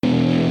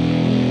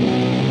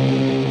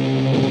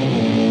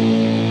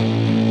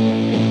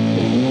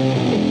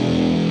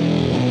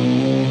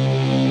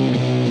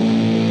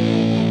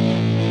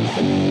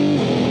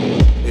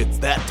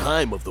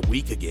time of the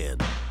week again.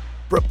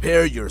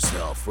 Prepare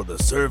yourself for the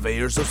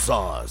surveyors of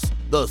sauce,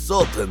 the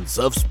sultans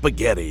of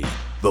spaghetti,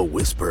 the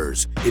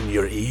whispers in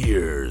your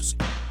ears.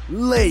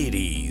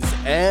 Ladies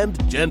and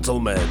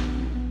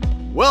gentlemen,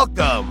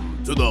 welcome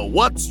to the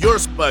What's Your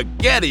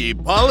Spaghetti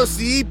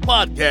Policy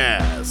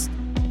podcast.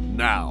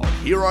 Now,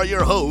 here are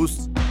your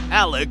hosts,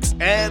 Alex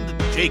and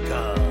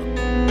Jacob.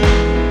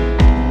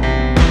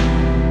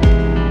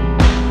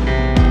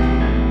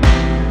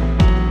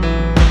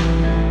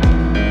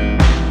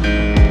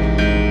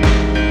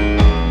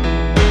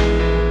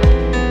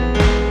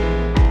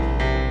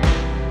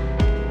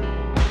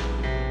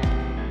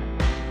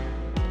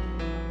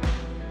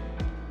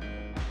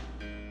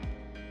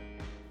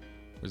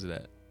 Where's it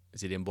at?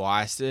 Is it in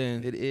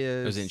Boston? It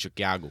is. Or is it in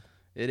Chicago?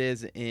 It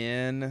is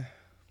in.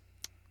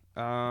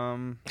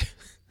 I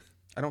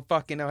don't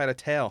fucking know how to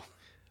tell.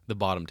 The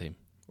bottom team.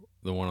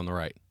 The one on the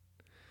right.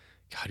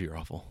 God, you're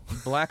awful.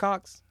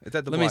 Blackhawks? It's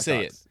at the Let me Blackhawks.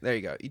 say it. There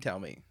you go. You tell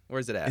me.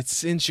 Where's it at?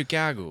 It's in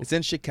Chicago. It's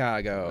in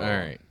Chicago. All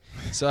right.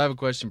 So I have a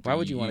question for you. Why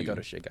would you want to go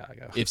to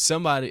Chicago? If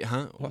somebody,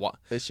 What?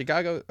 Is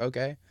Chicago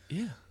okay?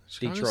 Yeah.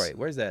 Chicago's- Detroit.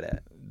 Where's that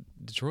at?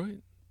 Detroit?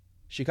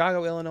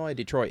 Chicago, Illinois,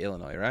 Detroit,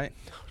 Illinois, right?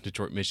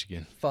 Detroit,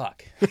 Michigan.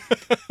 Fuck.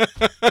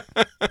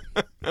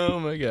 Oh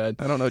my God.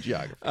 I don't know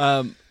geography.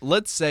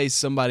 Let's say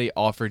somebody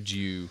offered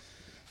you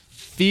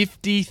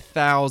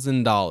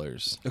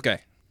 $50,000, Okay.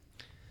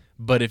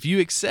 but if you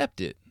accept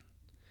it,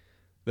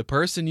 the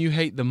person you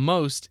hate the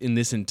most in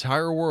this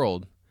entire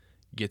world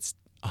gets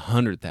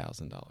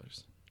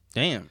 $100,000.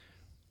 Damn.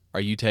 Are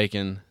you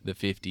taking the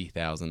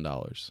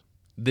 $50,000?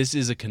 This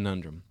is a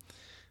conundrum,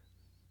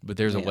 but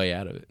there's Man. a way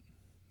out of it.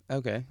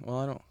 Okay. Well,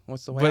 I don't.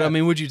 What's the way? But out? I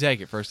mean, would you take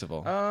it first of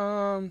all?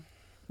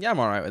 Yeah, I'm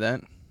all right with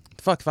that.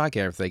 Fuck if I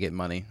care if they get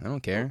money. I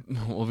don't care.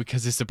 Well,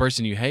 because it's the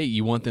person you hate.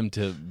 You want them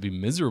to be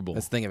miserable.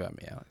 That's the thing about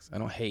me, Alex. I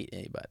don't hate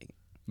anybody.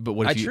 But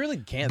what I if you? truly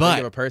can't but- think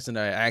of a person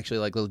that I actually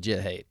like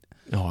legit hate.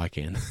 Oh, I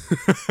can.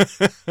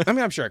 I mean,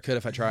 I'm sure I could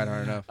if I tried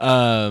hard enough.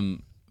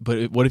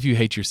 But what if you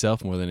hate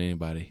yourself more than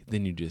anybody?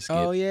 Then you just get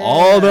Oh, yeah.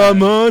 all the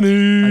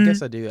money. I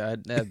guess I do.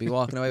 I'd be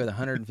walking away with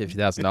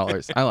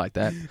 $150,000. I like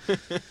that.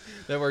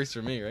 That works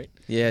for me, right?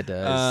 Yeah, it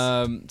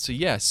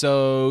does.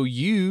 So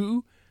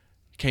you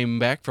came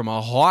back from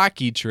a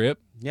hockey trip.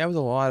 Yeah, it was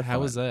a lot of fun. How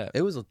was that?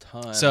 It was a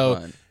ton So- of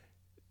fun.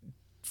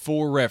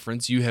 For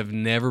reference, you have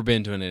never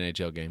been to an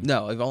NHL game.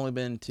 No, I've only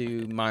been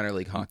to minor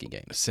league hockey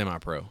games.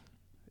 Semi-pro.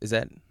 Is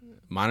that?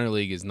 Minor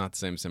league is not the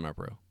same as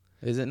semi-pro.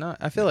 Is it not?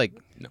 I feel like.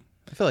 No.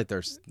 I feel like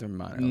they're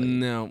minor league.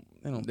 No,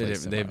 They don't they play have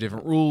semi-pro.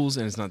 different rules,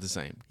 and it's not the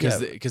same.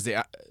 Because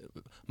Yeah.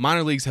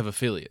 minor leagues have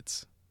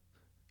affiliates.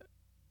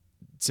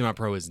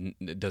 Semi-pro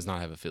does not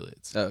have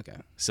affiliates. Oh, okay.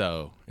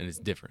 So, and it's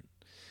different.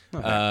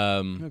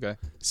 Okay. Okay.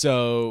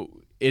 So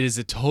it is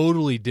a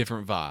totally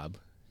different vibe,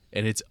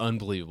 and it's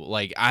unbelievable.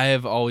 Like I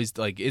have always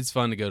it's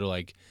fun to go to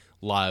like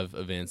live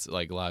events,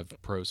 like live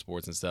pro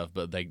sports and stuff.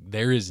 But like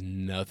there is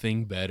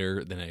nothing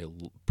better than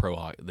an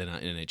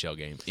NHL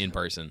game in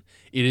person.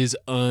 It is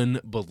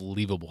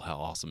unbelievable how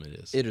awesome it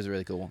is. It is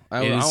really cool. It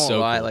I is won't so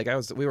lie. cool.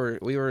 Like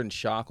we were in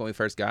shock when we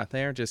first got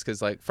there, just because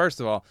like first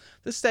of all,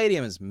 the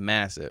stadium is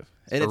massive.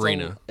 And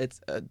Arena.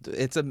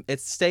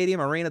 It's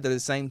stadium arena. They're the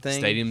same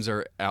thing. Stadiums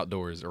are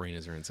outdoors,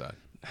 arenas are inside.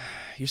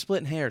 You're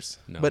splitting hairs.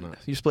 No, but I'm not.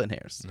 you're splitting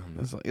hairs. No, I'm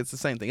not. It's the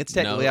same thing. It's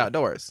technically No.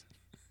 outdoors.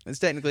 It's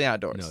technically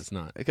outdoors. No, it's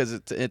not. Because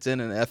it's in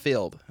a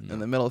field. In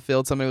the middle of the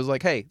field, somebody was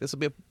like, "Hey, this would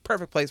be a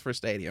perfect place for a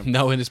stadium."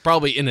 No, and it's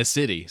probably in a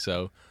city.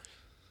 So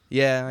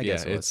Yeah, I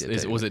yeah,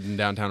 guess was it in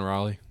downtown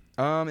Raleigh?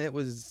 It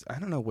was. I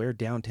don't know where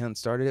downtown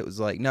started. It was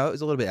like it was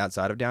a little bit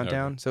outside of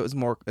downtown, so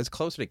it's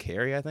closer to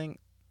Cary, I think.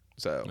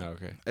 So Oh,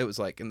 okay. it was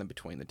like in the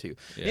between the two.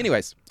 Yeah.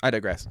 Anyways, I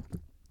digress.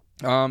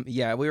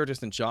 Yeah, we were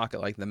just in shock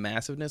at like the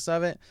massiveness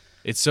of it.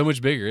 It's so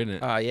much bigger, isn't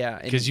it? Yeah,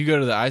 and- Because you go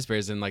to the Ice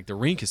Bears and like the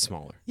rink is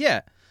smaller.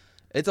 yeah,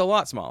 it's a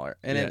lot smaller,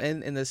 and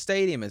Yeah. and the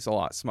stadium is a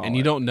lot smaller. And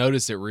you don't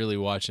notice it really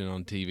watching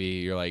on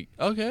TV. You're like,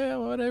 okay,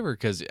 whatever,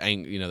 because the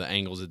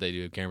angles that they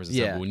do with cameras and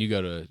Yeah. stuff. But when you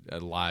go to a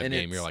live And game,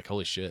 it's- you're like,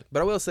 holy shit.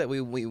 But I will say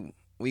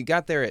we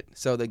got there at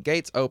the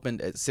gates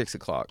opened at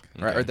 6:00,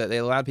 right? Okay. Or they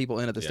allowed people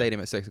in at the Yeah.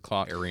 stadium at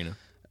 6:00.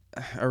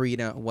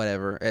 Arena,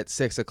 whatever, at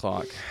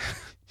 6:00.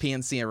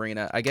 PNC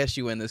Arena. I guess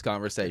you win this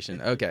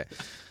conversation. Okay.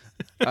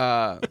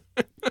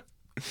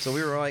 So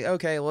we were like,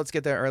 okay, well, let's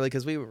get there early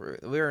because we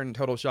were in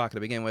total shock to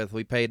begin with.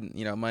 We paid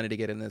money to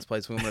get in this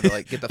place. We wanted to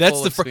like get the That's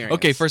full the experience.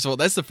 okay. First of all,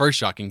 that's the first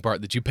shocking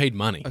part that you paid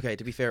money. Okay,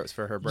 to be fair, it was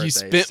for her birthday. You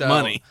spent so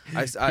money.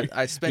 I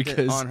spent it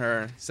Because- on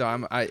her,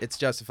 so it's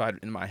justified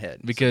in my head.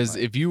 Because So,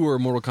 if you were a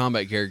Mortal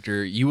Kombat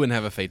character, you wouldn't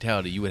have a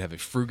fatality. You would have a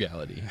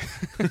frugality.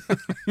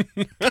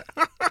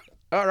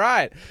 all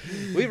right,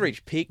 we've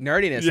reached peak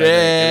nerdiness I think, in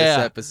Yeah.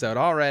 this episode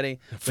already.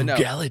 But no,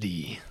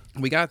 Frugality.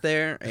 we got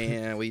there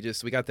and we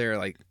got there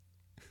like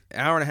an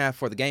hour and a half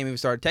before the game even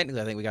started.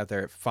 Technically, I think we got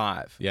there at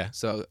 5. Yeah.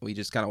 So we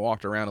just kind of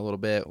walked around a little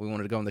bit. We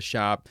wanted to go in the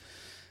shop,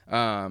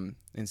 and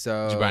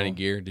so. Did you buy any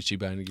gear? Did she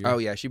buy any gear? Oh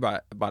yeah, she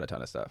bought a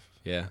ton of stuff,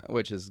 yeah.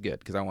 which is good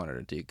because I wanted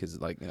her to because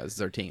this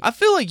is our team. I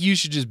feel like you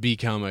should just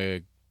become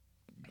a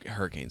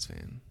Hurricanes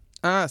fan.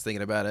 I was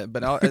thinking about it,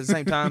 but at the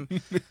same time,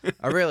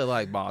 I really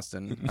like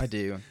Boston. I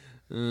do.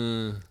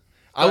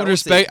 I would we'll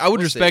see. I would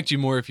We'll respect you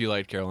more if you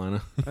liked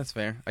Carolina. That's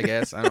fair, I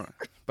guess. I don't.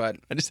 But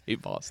I just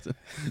hate Boston.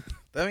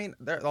 I mean,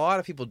 a lot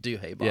of people do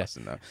hate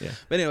Boston, though. Yeah.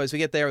 But anyways, we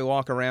get there, we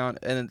walk around,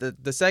 and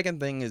the second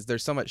thing is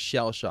there's so much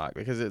shell shock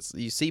because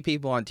you see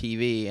people on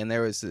TV, and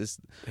there was this.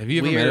 Have you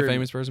ever met a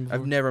famous person before?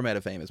 I've never met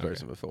a famous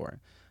person before,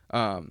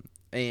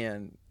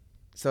 and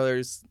so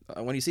there's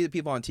when you see the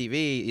people on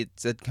TV,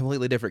 it's a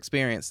completely different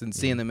experience than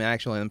seeing them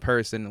actually in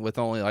person with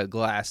only like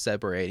glass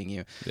separating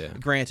you. Yeah.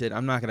 Granted,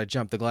 I'm not gonna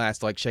jump the glass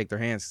to like shake their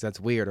hands because that's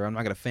weird, or I'm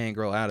not gonna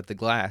fangirl out at the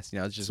glass.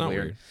 It's just It's not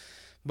weird.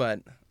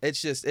 But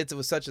it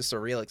was such a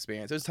surreal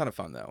experience. It was a ton of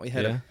fun though. We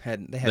had they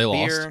had They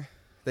beer. lost.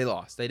 They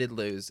lost. They did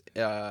lose.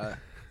 With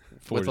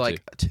 4-2.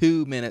 like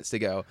 2 minutes to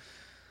go.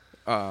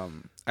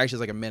 Actually, it's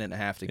like a minute and a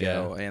half to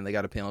go, and they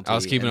got a penalty. I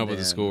was keeping and up with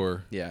the then-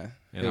 score, Yeah,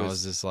 and I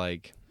was just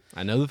like,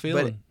 I know the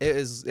feeling. But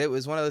it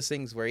was one of those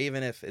things where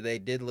even if they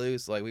did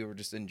lose, like we were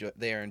just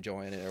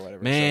enjoying it or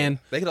whatever. Man.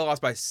 So they could have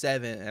lost by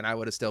 7, and I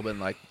would have still been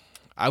like,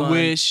 I fun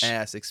wish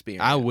ass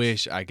experience. I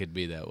wish I could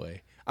be that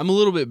way. I'm a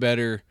little bit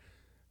better.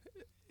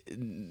 I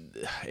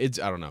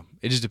don't know.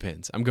 It just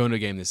depends. I'm going to a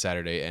game this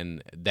Saturday,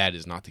 and that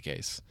is not the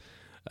case.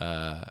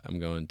 I'm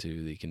going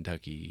to the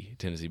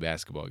Kentucky-Tennessee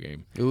basketball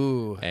game.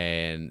 Ooh,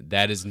 And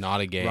that is not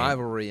a game.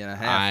 rivalry and a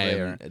half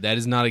there. That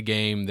is not a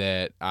game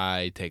that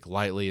I take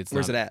lightly. It's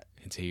Where's not, it at?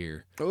 It's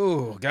here.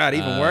 Oh God,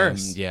 even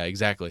worse. Yeah,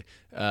 exactly.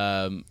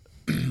 As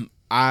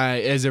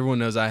everyone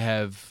knows, I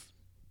have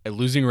a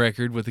losing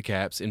record with the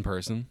Caps in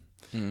person.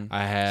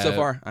 I have So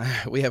far,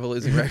 we have a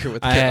losing record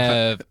with the I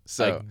have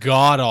So- a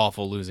god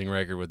awful losing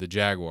record with the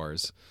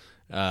Jaguars.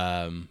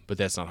 But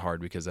that's not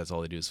hard because that's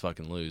all they do is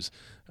fucking lose.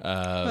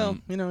 well,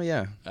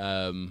 yeah.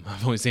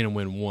 I've only seen them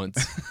win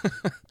once.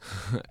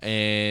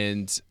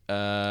 And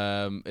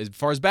as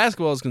far as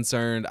basketball is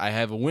concerned, I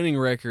have a winning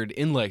record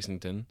in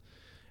Lexington,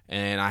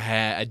 and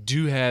I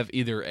do have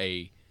either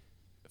a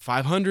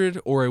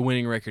 500 or a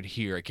winning record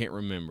here. I can't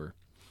remember,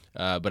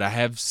 but I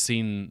have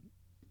seen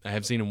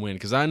them win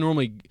because I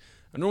normally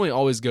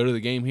always go to the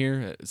game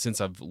here since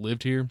I've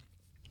lived here.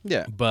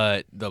 Yeah.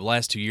 But the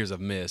last 2 years I've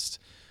missed.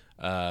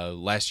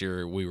 Last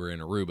year we were in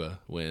Aruba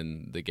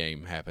when the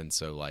game happened,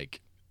 so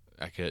like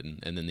I couldn't.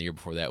 And then the year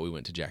before that we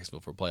went to Jacksonville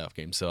for a playoff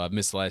game. So I've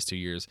missed the last 2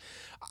 years.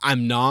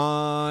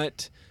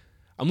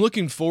 I'm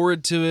looking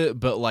forward to it,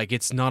 but like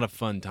it's not a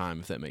fun time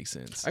if that makes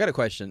sense. I got a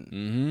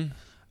question.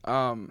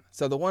 Mm-hmm.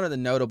 So one of the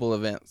notable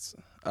events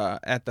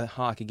at the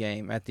hockey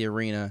game at the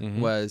arena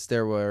Mm-hmm. was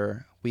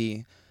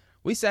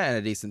we sat in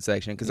a decent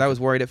section because I was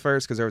worried at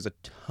first because there was a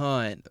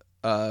ton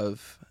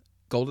of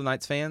Golden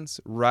Knights fans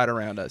right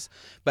around us.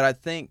 But I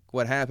think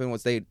what happened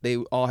was they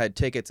all had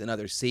tickets in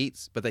other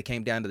seats, but they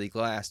came down to the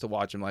glass to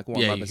watch them like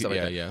warm up and stuff like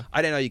that. Yeah.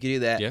 I didn't know you could do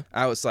that. Yeah.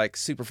 I was like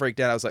super freaked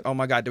out. I was like, oh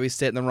my God, do we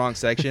sit in the wrong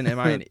section? Am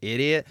I an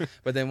idiot?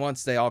 But then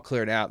once they all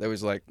cleared out, there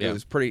was like, Yeah. it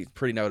was pretty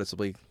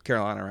noticeably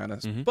Carolina around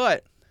us. Mhm.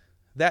 But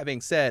that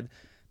being said,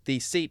 the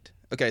seat,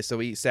 okay, so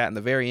we sat in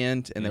the very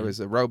end and there was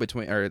a row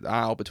the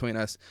aisle between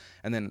us.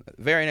 And then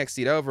very next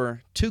seat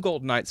over, 2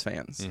 Golden Knights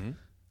fans. Mm-hmm.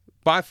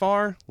 By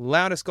far,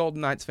 loudest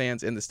Golden Knights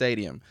fans in the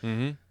stadium.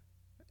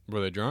 Mm-hmm.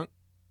 Were they drunk?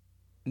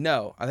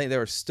 No, I think they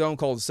were stone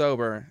cold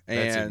sober. And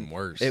That's even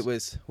worse. It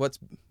was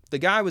the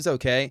guy was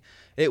okay.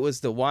 It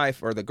was the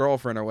wife or the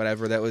girlfriend or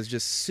whatever that was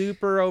just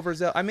super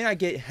overzealous. I mean, I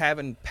get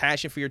having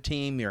passion for your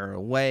team. You're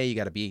away. You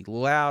got to be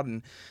loud.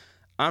 And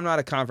I'm not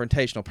a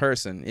confrontational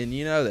person, and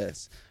you know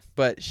this.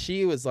 But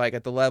she was like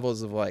at the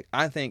levels of like,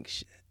 I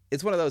think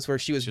it's one of those where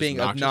she was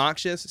being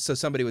obnoxious, so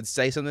somebody would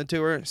say something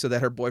to her so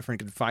that her boyfriend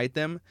could fight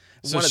them.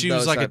 So One of she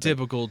was those like a type of-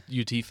 typical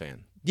UT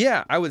fan.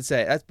 Yeah, I would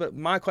say that's. But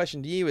my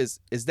question to you is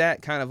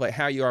that kind of like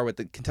how you are with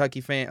the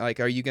Kentucky fan? Like,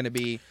 are you going to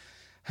be,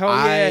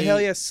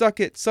 hell yeah, suck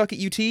it,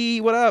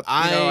 UT, what up?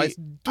 I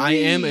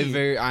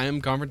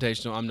am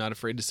confrontational. I'm not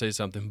afraid to say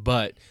something,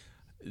 but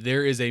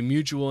there is a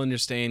mutual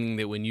understanding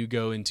that when you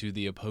go into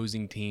the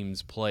opposing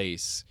team's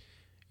place,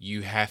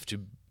 you have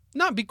to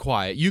not be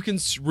quiet. You can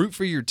root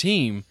for your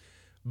team,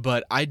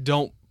 but I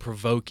don't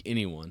provoke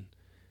anyone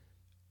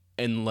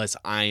unless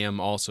I am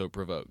also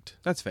provoked.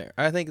 That's fair.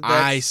 I think that's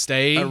I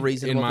stay a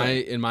reasonable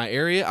thing. in my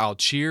area. I'll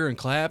cheer and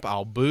clap.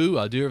 I'll boo.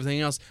 I'll do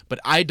everything else, but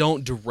I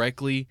don't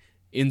directly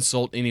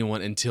insult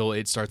anyone until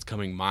it starts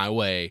coming my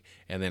way,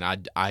 and then I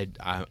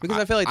because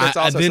I feel like that's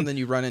also something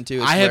you run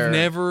into. I have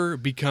never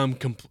become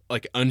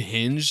like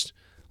unhinged.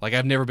 Like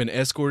I've never been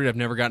escorted. I've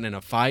never gotten in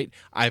a fight.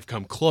 I've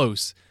come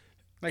close.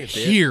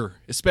 Here,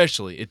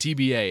 especially at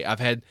TBA,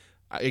 I've had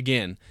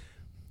again.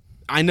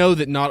 I know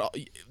that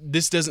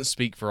this doesn't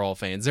speak for all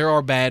fans. There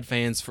are bad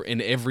fans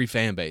in every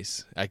fan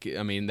base. I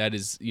mean, that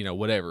is,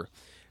 whatever.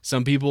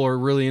 Some people are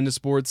really into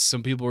sports.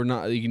 Some people are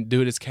not. You can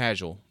do it as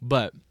casual.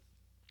 But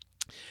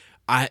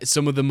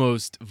some of the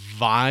most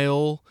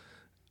vile,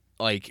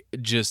 like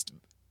just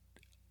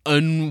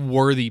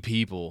unworthy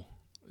people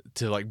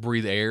to like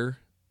breathe air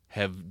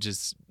have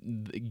just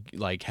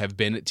like have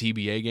been at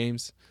TBA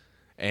games,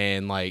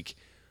 and like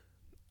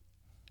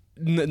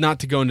not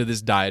to go into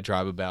this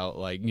diatribe about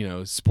like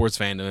sports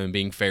fandom and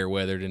being fair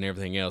weathered and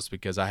everything else,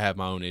 because I have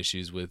my own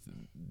issues with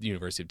the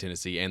University of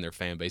Tennessee and their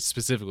fan base,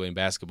 specifically in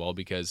basketball,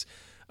 because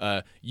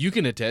you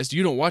can attest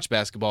you don't watch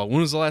basketball. When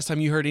was the last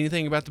time you heard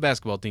anything about the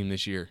basketball team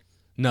this year?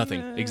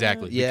 Nothing.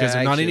 Exactly. Yeah, because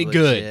they're not any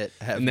good.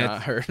 Have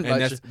not heard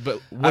much.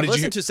 But what I've did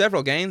listened to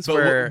several games but,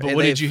 where but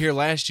what did you hear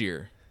last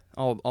year?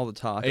 all the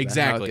talk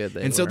Exactly. about how good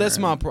they and so were, that's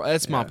my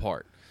yeah.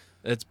 part.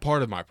 That's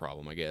part of my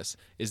problem, I guess,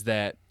 is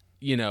that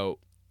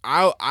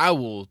I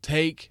will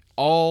take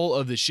all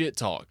of the shit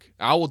talk.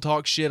 I will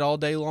talk shit all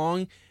day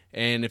long,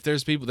 and if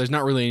there's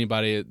not really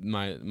anybody at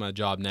my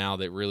job now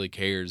that really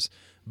cares.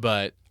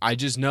 But I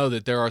just know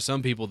that there are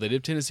some people that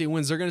if Tennessee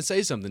wins, they're going to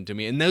say something to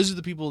me, and those are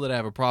the people that I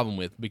have a problem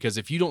with, because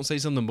if you don't say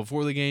something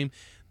before the game,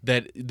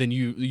 then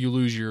you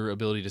lose your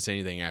ability to say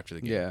anything after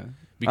the game. Yeah.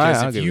 Because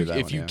I'll if give you you that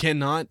if one, you yeah.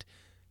 cannot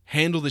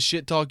handle the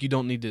shit talk, you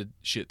don't need to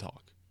shit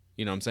talk.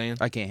 You know what I'm saying?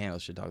 I can't handle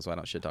shit talk, so I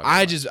don't shit talk.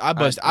 I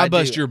I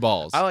bust do. your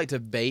balls. I like to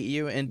bait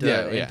you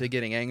into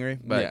getting angry,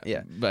 but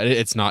yeah. But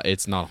it's not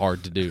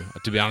hard to do.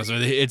 To be honest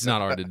with you, it's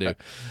not hard to do.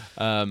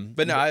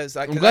 But no,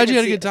 I'm glad you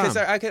had a good time.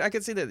 I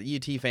could see that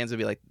UT fans would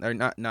be like, or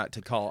not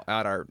to call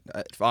out our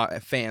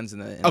fans in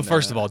the.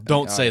 First of all,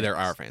 don't say they're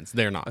our fans.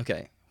 They're not.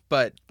 Okay,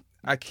 but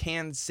I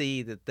can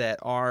see that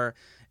our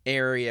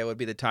area would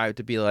be the type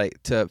to be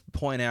like to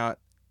point out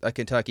a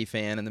Kentucky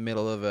fan in the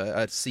middle of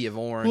a sea of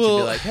orange and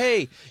be like,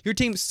 "Hey, your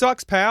team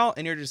sucks, pal,"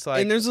 and you're just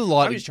like, and there's a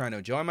lot. I'm just trying to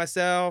enjoy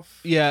myself.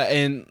 Yeah,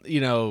 and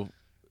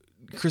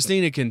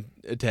Christina can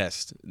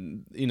attest.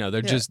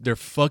 They're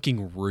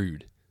fucking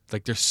rude.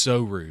 Like they're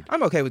so rude.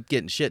 I'm okay with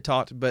getting shit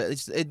talked, but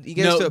it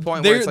gets to a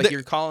point where it's like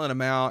you're calling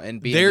them out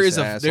and being there's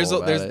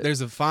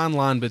a fine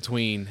line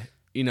between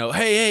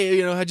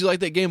hey, how'd you like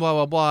that game, blah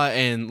blah blah,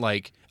 and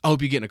like, I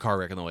hope you get in a car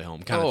wreck on the way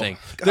home, kind of thing.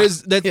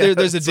 There's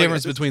a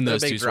difference between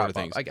those two sort of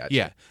things. I got you.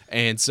 Yeah,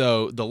 and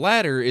so the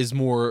latter is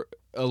more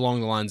along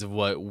the lines of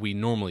what we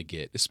normally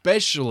get,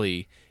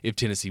 especially if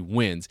Tennessee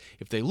wins.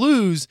 If they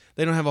lose,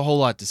 they don't have a whole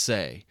lot to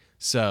say.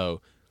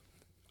 So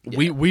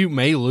we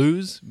may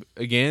lose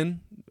again.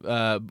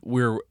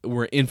 We're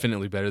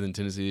infinitely better than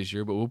Tennessee this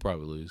year, but we'll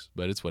probably lose.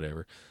 But it's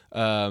whatever.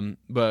 So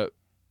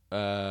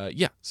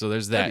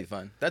there's that. That'd be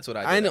fun. That's what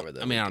I know.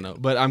 I don't know,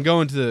 but I'm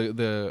going to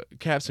the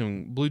Caps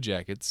and Blue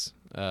Jackets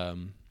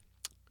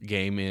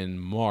game in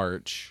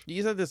March.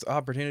 You had this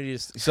opportunity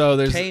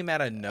came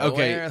out of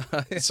nowhere.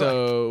 Okay,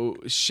 so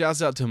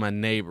shouts out to my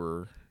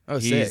neighbor. Oh,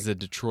 he's sick. a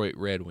Detroit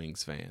Red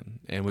Wings fan,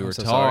 and we I'm were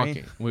so talking.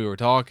 sorry. We were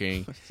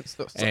talking,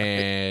 So sorry.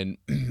 and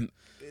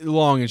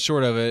long and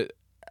short of it,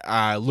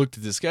 I looked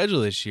at the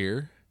schedule this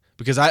year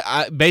because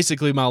I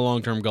basically my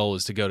long term goal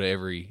is to go to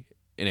every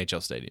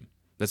NHL stadium.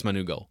 That's my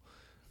new goal.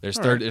 There's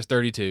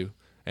 32,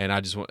 and I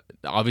just want.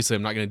 Obviously,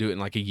 I'm not going to do it in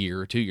like a year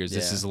or 2 years.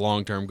 This is a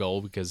long term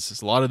goal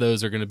because a lot of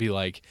those are going to be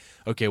like,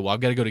 okay, well, I've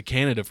got to go to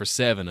Canada for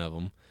 7 of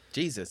them.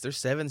 Jesus, there's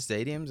 7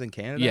 stadiums in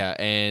Canada. Yeah,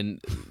 and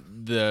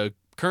the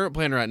current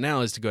plan right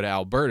now is to go to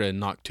Alberta and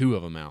knock 2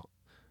 of them out,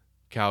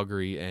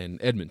 Calgary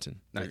and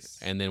Edmonton. Nice.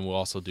 And then we'll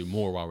also do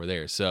more while we're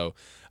there. So,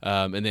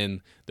 and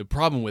then the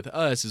problem with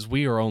us is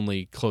we are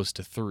only close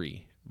to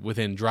 3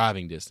 within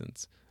driving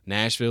distance.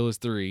 Nashville is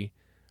 3,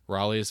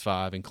 Raleigh is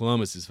 5, and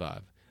Columbus is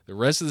 5. The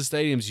rest of the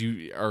stadiums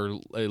you are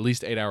at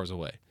least 8 hours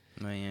away.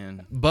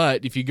 Man.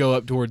 But if you go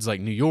up towards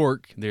like New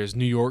York, there's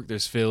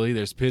Philly,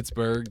 there's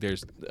Pittsburgh,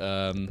 there's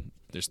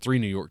 3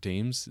 New York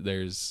teams.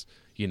 There's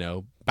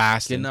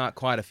Boston. Can knock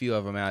quite a few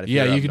of them out.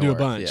 You can do a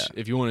bunch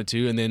if you wanted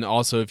to, and then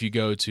also if you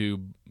go to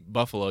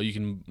Buffalo, you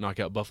can knock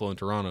out Buffalo and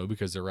Toronto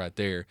because they're right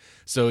there.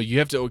 So you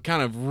have to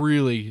kind of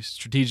really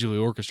strategically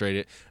orchestrate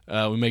it.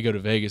 We may go to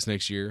Vegas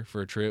next year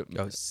for a trip.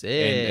 Oh,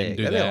 sick! And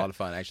do That'd that. be a lot of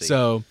fun, actually.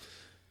 So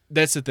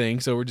that's the thing.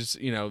 So we're just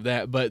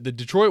that, but the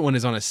Detroit one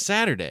is on a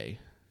Saturday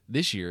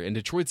this year, and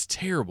Detroit's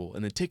terrible,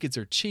 and the tickets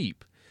are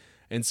cheap.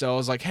 And so I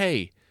was like,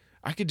 hey,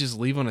 I could just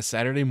leave on a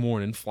Saturday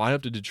morning, fly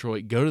up to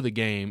Detroit, go to the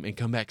game, and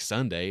come back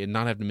Sunday and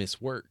not have to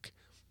miss work.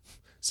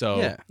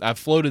 So I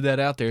floated that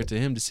out there to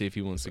him to see if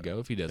he wants to go.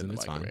 If he doesn't,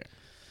 it's fine.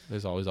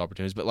 There's always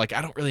opportunities. But like,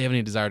 I don't really have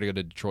any desire to go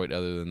to Detroit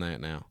other than that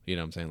now. You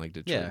know what I'm saying? Like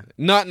Detroit.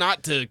 Yeah.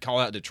 Not to call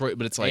out Detroit,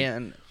 but it's like,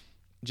 and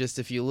just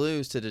if you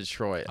lose to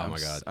Detroit, oh my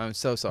God, I'm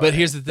so sorry. But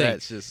here's the thing.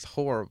 That's just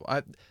horrible.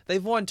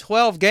 They've won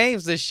 12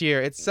 games this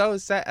year. It's so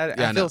sad.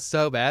 I feel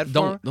so bad for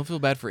them. Don't feel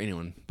bad for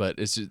anyone, but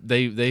it's just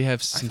they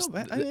have some. I feel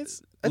bad. I mean,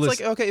 it's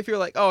like, okay, if you're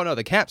like, oh no,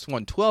 the Caps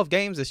won 12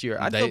 games this year,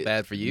 I'd feel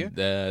bad for you.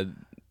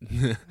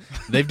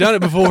 They've done it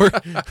before.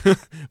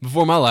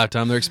 Before my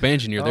lifetime, their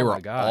expansion year, they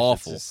were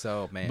awful.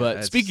 So man.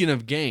 But speaking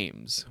of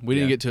games, we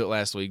didn't get to it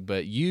last week,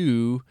 but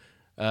you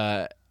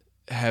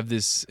have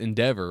this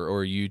endeavor,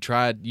 or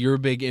you're a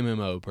big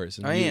MMO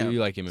person. I am. You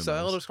like MMOs. So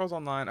Elder Scrolls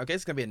Online. Okay,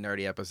 it's gonna be a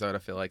nerdy episode. I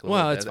feel like.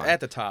 It's fine. At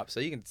the top, so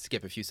you can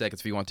skip a few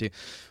seconds if you want to.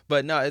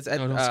 But no, it's.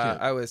 Don't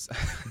skip. I was.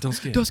 Don't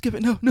skip. Don't skip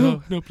it.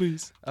 No,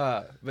 please.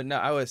 But no,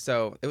 I was.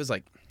 So it was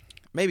like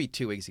maybe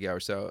 2 weeks ago or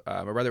so.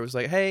 My brother was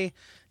like, "Hey,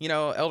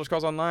 Elder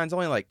Scrolls Online is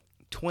only like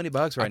 $20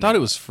 right I thought now. it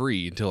was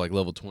free until like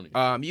level 20.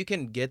 You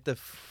can get the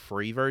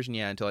free version,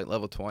 until like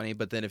level 20,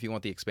 but then if you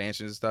want the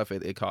expansions and stuff,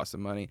 it costs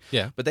some money.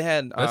 Yeah. But they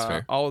had That's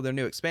fair. all of their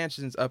new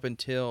expansions up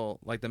until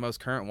like the most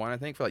current one, I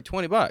think, for like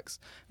 $20. And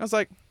I was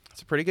like,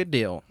 it's a pretty good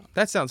deal.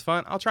 That sounds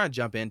fun. I'll try and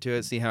jump into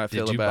it, see how I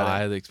feel Did you about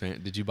buy it. the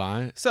expansion? Did you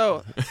buy it?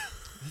 So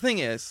the thing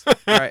is, all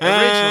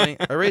right,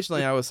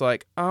 originally I was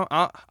like, oh,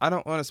 I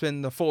don't want to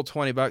spend the full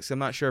 $20. I'm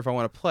not sure if I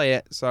want to play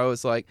it. So I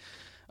was like,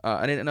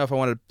 I didn't know if I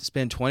wanted to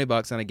spend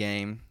 $20 on a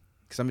game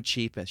because I'm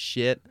cheap as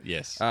shit.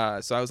 Yes.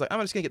 So I was like,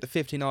 I'm just gonna get the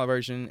 $15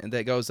 version, and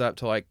that goes up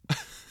to like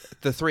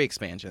the 3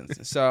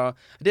 expansions. So I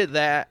did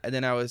that, and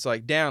then I was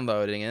like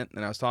downloading it,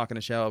 and I was talking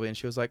to Shelby, and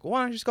she was like, "Why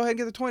don't you just go ahead and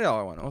get the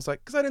 $20 one?" I was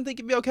like, "Because I didn't think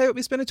you'd be okay with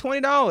me spending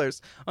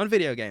 $20 on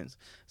video games."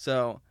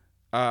 So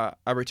I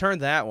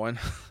returned that one,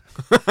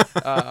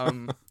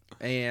 and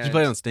Did you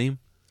play it on Steam?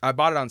 I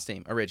bought it on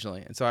Steam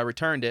originally, and so I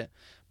returned it.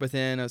 But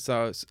then,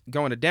 so I was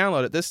going to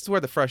download it. This is where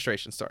the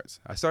frustration starts.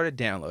 I started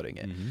downloading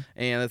it,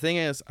 and the thing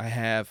is,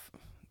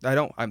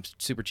 I'm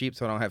super cheap,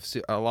 so I don't have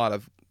a lot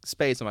of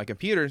space on my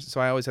computer, so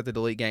I always have to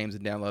delete games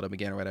and download them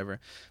again or whatever.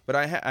 But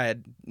I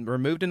had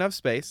removed enough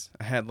space.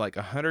 I had like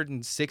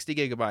 160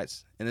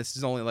 gigabytes, and this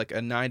is only like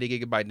a 90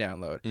 gigabyte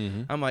download.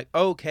 I'm like,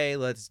 okay,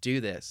 let's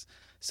do this.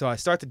 So I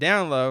start to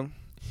download,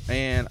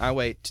 and I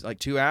wait like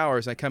 2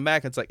 hours. And I come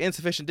back, and it's like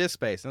insufficient disk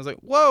space. And I was like,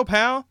 whoa,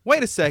 pal,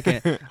 wait a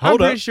second. I'm Hold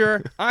pretty up.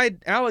 sure I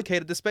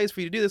allocated the space for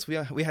you to do this.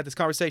 We had this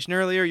conversation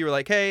earlier. You were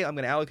like, hey, I'm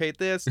going to allocate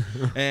this,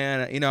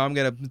 and I'm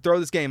going to throw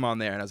this game on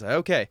there. And I was like,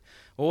 okay,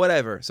 well,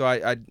 whatever. So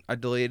I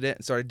deleted it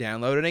and started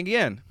downloading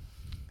again.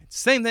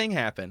 Same thing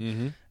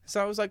happened.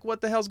 So I was like,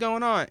 what the hell's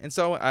going on? And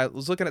so I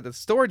was looking at the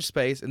storage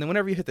space, and then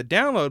whenever you hit the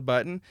download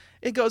button,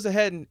 it goes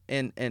ahead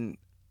and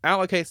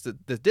allocates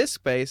the disk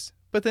space,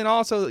 but then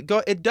also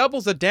it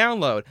doubles the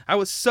download. I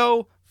was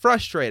so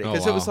frustrated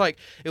because it was like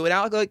it would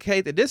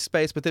allocate the disk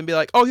space, but then be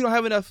like, oh, you don't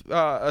have enough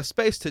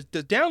space to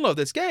download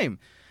this game.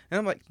 And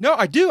I'm like, no,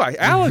 I do. I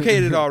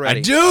allocated it already.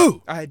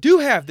 I do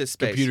have this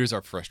space. Computers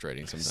are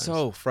frustrating sometimes.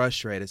 So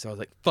frustrated. So I was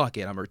like, fuck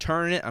it. I'm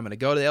returning it. I'm going to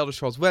go to the Elder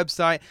Scrolls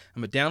website.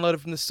 I'm going to download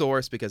it from the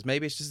source because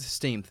maybe it's just a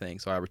Steam thing.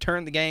 So I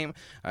returned the game.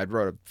 I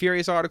wrote a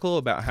furious article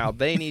about how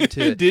they need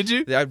to. Did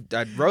you? I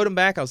wrote them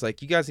back. I was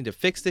like, you guys need to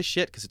fix this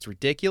shit because it's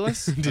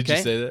ridiculous. Did you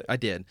say that? I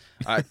did.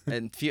 I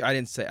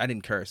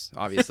didn't curse,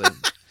 obviously.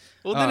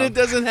 Well, then it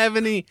doesn't have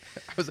any.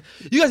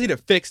 You guys need to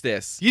fix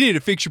this. You need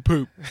to fix your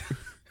poop.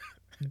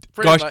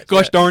 Pretty much,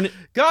 Gosh yeah. darn it.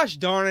 Gosh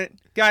darn it.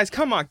 Guys,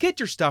 come on. Get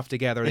your stuff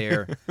together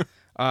there.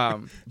 Are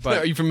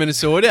But you from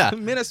Minnesota?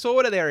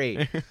 Minnesota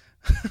there.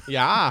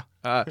 Yeah.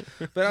 But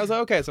I was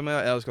like, okay, so I'm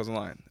at Elder Scrolls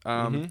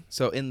Online.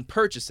 So in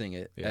purchasing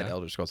it at Yeah.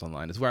 Elder Scrolls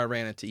Online is where I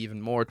ran into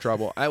even more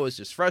trouble. I was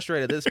just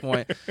frustrated at this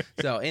point.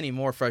 So any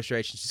more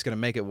frustration is just going to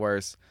make it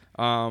worse.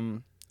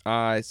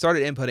 I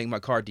started inputting my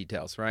card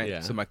details, right? Yeah.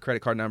 So my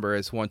credit card number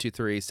is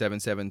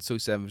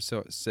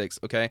 123772776.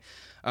 Okay.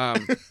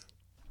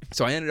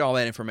 So I entered all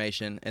that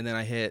information, and then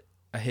I hit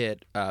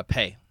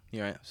pay.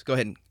 So go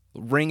ahead and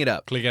ring it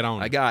up. Click it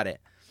on. I got it.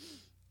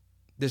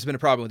 There's been a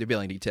problem with your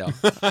billing detail.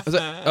 I was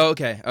like, oh,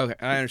 okay,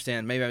 I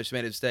understand. Maybe I just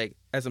made a mistake.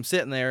 As I'm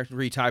sitting there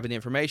retyping the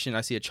information,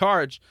 I see a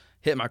charge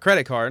hit my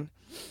credit card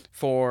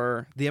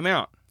for the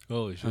amount.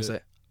 Holy shit. I was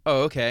like,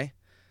 oh, okay.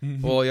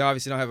 Well, you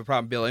obviously don't have a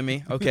problem billing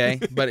me. Okay.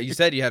 But you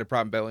said you had a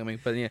problem billing me.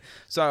 But yeah.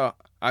 So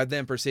I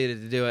then proceeded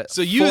to do it.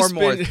 So you four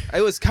more. spent-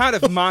 It was kind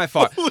of my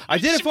fault. I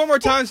did it 4 more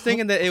times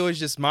thinking that it was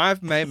just my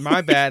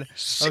bad.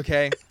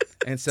 Okay.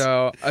 And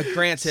so,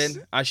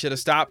 granted, I should have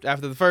stopped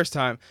after the first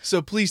time.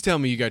 So please tell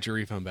me you got your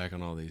refund back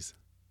on all these.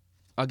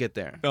 I'll get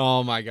there.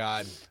 Oh my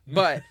God.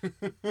 But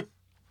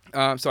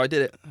so I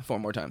did it 4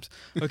 more times.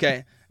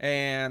 Okay.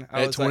 And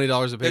I At was like,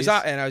 $20 a piece?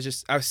 and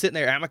I was sitting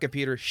there at my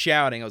computer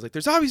shouting. I was like,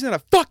 there's obviously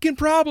not a fucking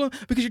problem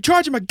because you're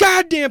charging my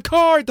goddamn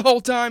card the whole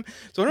time.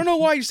 So I don't know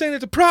why you're saying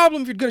there's a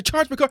problem if you're going to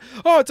charge my card.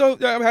 Oh,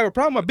 I have a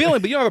problem with my billing,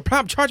 but you don't have a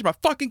problem charging my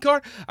fucking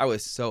card. I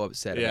was so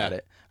upset about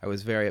it. I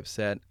was very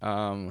upset.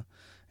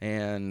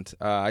 And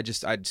I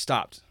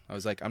stopped. I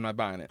was like, I'm not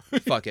buying it.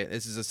 Fuck it.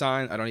 This is a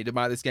sign. I don't need to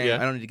buy this game. Yeah. I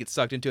don't need to get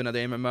sucked into another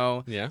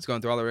MMO. Yeah. It's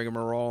going through all the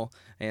rigmarole.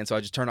 And so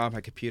I just turned off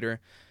my computer.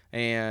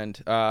 And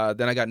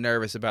then I got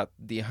nervous about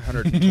the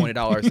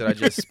 $120 that I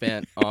just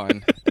spent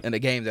in a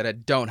game that I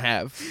don't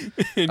have.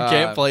 And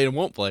can't play and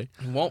won't play.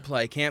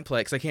 Can't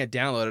play, because I can't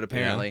download it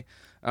apparently.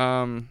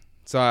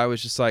 So I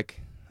was just like,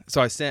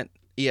 so I sent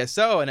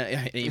ESO an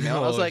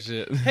email. I was Oh, like,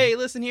 shit. hey,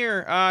 listen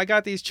here, I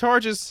got these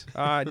charges.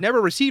 Never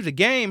received a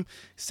game.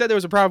 Said there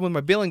was a problem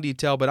with my billing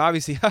detail, but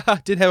obviously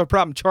did have a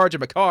problem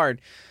charging my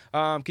card.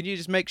 Can you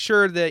just make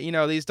sure that,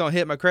 these don't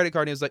hit my credit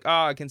card? And he was like,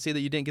 I can see that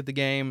you didn't get the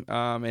game.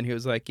 And he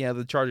was like, yeah,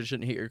 the charges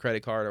shouldn't hit your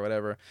credit card or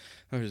whatever.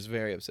 I was just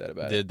very upset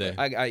about it. Did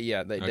they?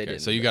 Yeah, they Okay,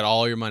 did. so you got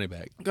all your money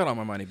back. got all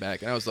my money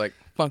back. And I was like,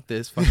 fuck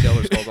this. Fuck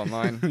Elder Scrolls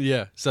Online.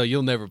 Yeah. So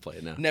you'll never play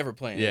it now. Never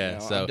playing it. Yeah,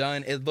 so- I'm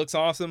done. It looks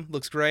awesome.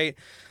 Looks great.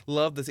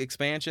 Love the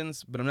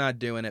expansions, but I'm not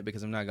doing it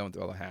because I'm not going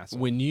through all the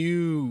hassle. I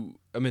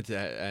meant to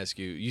ask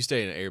you, you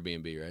stay in an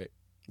Airbnb, right?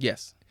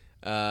 Yes.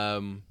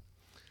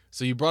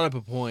 So you brought up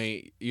a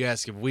point. You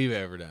asked if we've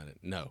ever done it.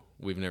 No,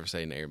 we've never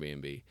stayed in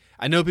Airbnb.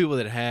 I know people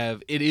that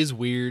have. It is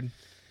weird.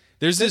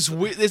 There's this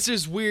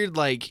weird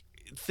like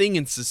thing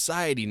in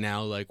society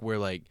now, like where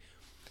like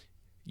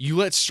you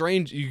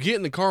get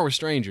in the car with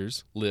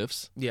strangers,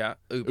 Lyfts, Yeah,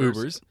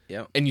 Ubers,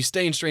 Yeah. and you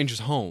stay in strangers'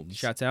 homes.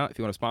 Shouts out if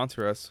you want to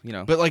sponsor us.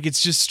 But like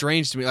it's just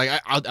strange to me.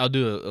 Like I'll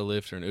do a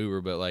Lyft or an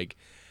Uber, but like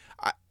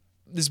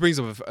this brings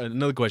up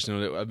another question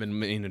that I've been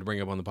meaning to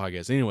bring up on the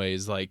podcast. Anyway,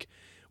 is like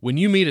when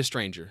you meet a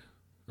stranger,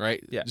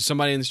 right? Yeah. Just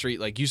somebody in the street,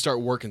 like you start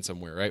working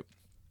somewhere, right?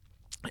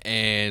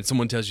 And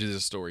someone tells you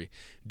this story.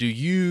 Do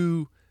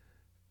you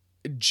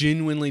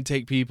genuinely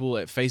take people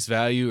at face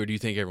value, or do you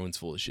think everyone's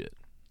full of shit?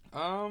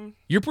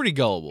 You're pretty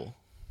gullible.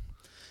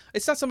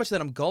 It's not so much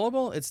that I'm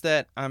gullible. It's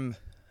that I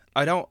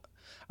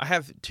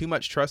have too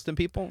much trust in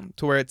people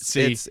to where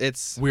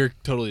it's We're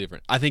totally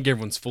different. I think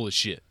everyone's full of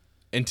shit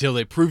until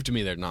they prove to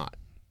me they're not.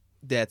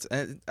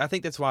 I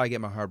think that's why I get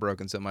my heart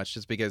broken so much,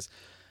 just because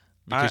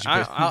Because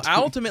I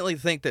ultimately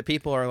think that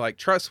people are like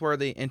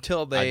trustworthy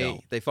until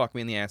they fuck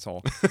me in the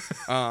asshole.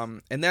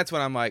 And that's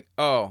when I'm like,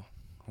 oh,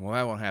 well,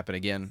 that won't happen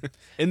again.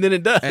 And then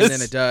it does. And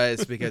then it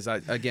does, because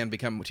I again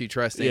become too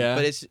trusting. Yeah.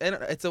 But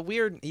it's a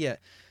weird,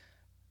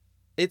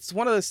 it's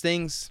one of those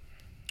things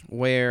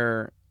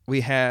where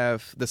we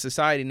have the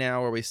society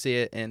now where we see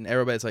it and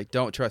everybody's like,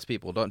 don't trust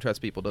people, don't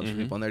trust people, don't trust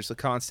people. And there's a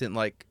constant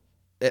like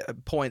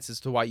points as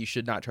to why you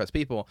should not trust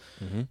people.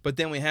 But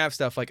then we have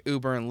stuff like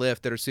Uber and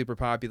Lyft that are super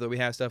popular. We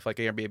have stuff like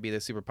Airbnb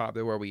that's super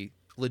popular where we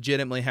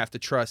legitimately have to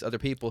trust other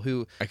people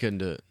who, I couldn't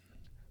do it.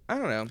 I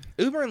don't know.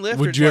 Uber and Lyft.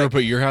 Would you ever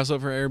put your house up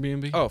for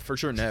Airbnb? Oh, for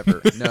sure,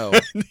 never. No,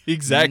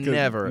 exactly,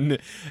 never. And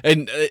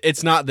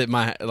it's not that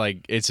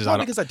it's just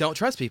because I don't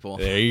trust people.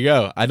 There you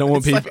go. I don't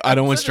want people. Like, I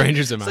don't want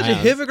strangers in my such house. a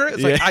hypocrite.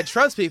 It's like I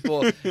trust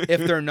people if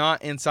they're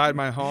not inside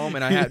my home,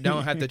 and I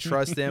don't have to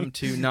trust them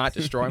to not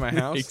destroy my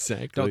house.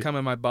 Exactly. Don't come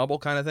in my bubble,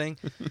 kind of thing.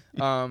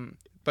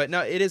 But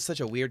no, it is such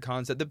a weird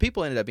concept. The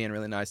people ended up being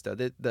really nice though.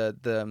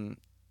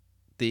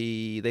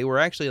 They were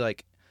actually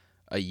like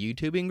a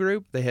YouTubing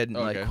group. They had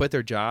like quit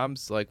their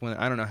jobs. Like when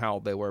I don't know how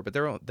old they were, but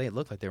they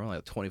looked like they were only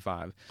like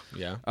 25.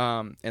 Yeah.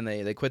 And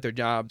they quit their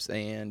jobs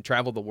and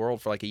traveled the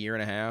world for like a year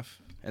and a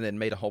half, and then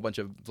made a whole bunch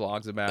of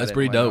vlogs about it. That's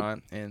pretty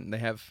dope. And they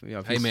have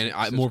Hey man,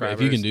 more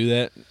if you can do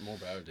that, more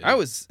power to you. I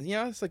was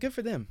it's like good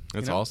for them.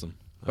 That's awesome.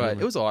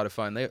 But it was a lot of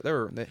fun.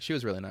 She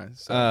was really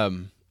nice. So.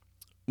 I'm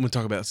gonna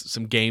talk about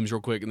some games real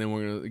quick, and then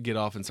we're gonna get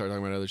off and start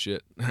talking about other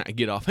shit.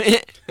 Get off.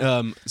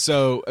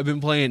 So I've been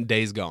playing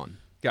Days Gone.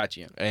 Got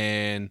you.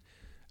 And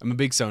I'm a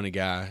big Sony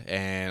guy,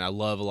 and I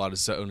love a lot of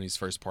Sony's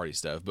first-party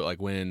stuff. But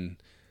like when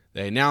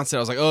they announced it, I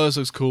was like, "Oh, this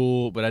looks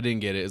cool," but I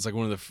didn't get it. It's like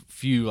one of the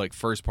few like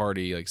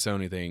first-party like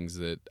Sony things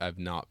that I've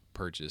not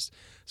purchased.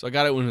 So I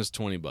got it when it was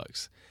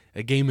 $20.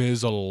 That game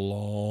is a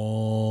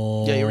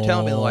long. Yeah, you were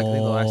telling me like I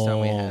think the last time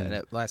we had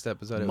that last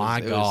episode. It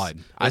God,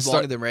 it was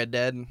longer than Red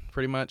Dead,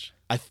 pretty much.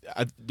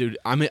 Dude,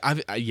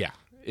 yeah,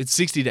 it's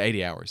 60 to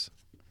 80 hours.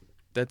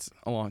 That's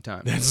a long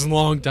time. That's a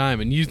long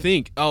time, and you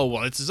think, oh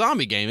well, it's a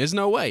zombie game. There's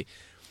no way.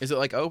 Is it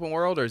like open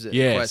world or is it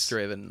quest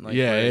driven? Like,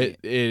 it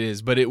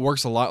is, but it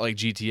works a lot like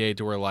GTA,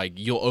 to where like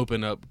you'll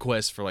open up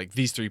quests for like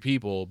these 3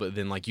 people, but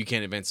then like you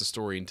can't advance the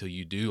story until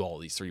you do all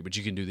these 3, but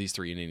you can do these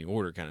 3 in any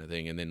order, kind of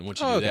thing. And then once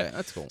you do that,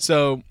 that's cool.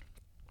 So,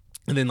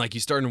 and then like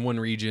you start in one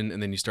region,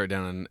 and then you start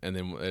down, and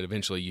then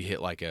eventually you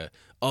hit like a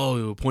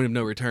point of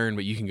no return,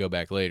 but you can go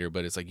back later,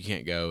 but it's like you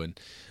can't go. And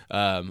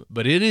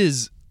but it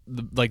is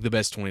like the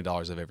best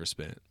 $20 I've ever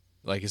spent.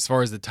 Like as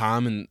far as the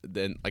time, and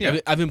then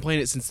like I've been playing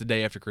it since the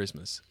day after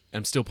Christmas.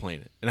 I'm still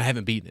playing it, and I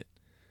haven't beaten it.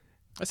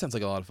 That sounds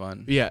like a lot of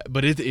fun. Yeah,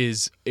 but it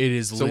is.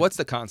 So what's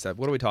the concept?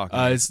 What are we talking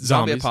about? It's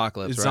zombie zombies.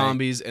 apocalypse. It's right?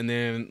 zombies, and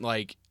then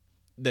like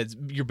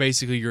you're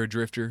a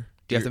drifter.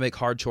 Do you have to make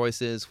hard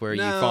choices where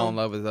you fall in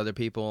love with other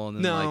people,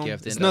 and then like you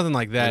have to? It's nothing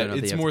like that.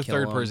 It's more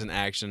third-person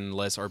action,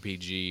 less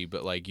RPG.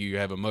 But like you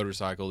have a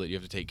motorcycle that you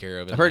have to take care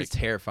of. I've heard it's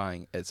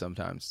terrifying at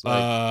sometimes.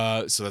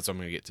 Like, so that's what I'm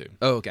gonna get to.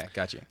 Oh, okay,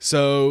 got you.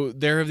 So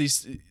there are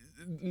these.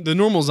 The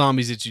normal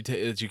zombies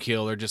that you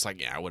kill, they're just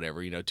like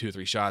whatever, 2 or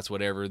 3 shots,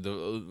 whatever.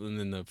 And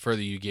then the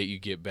further you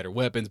get better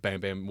weapons,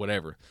 bam, bam,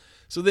 whatever.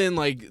 So then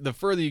like the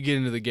further you get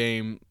into the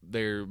game,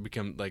 they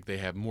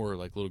have more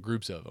like little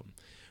groups of them.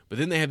 But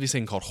then they have this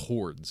thing called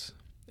hordes,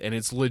 and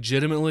it's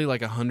legitimately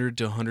like 100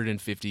 to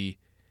 150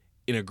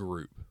 in a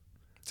group.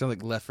 Sounds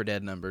like Left 4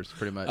 Dead numbers,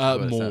 pretty much.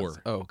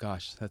 More. Oh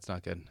gosh, that's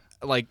not good.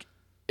 Like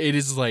it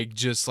is like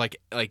just like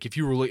if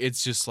you were,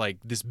 it's just like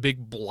this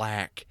big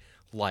black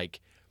like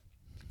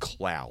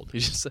cloud.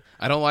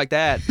 I don't like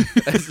that.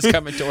 It's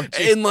coming towards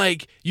you. And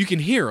like you can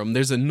hear them.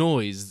 There's a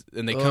noise,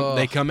 and they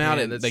come out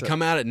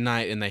at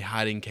night, and they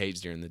hide in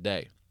caves during the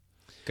day.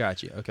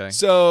 Got you. Okay.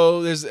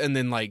 So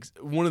then like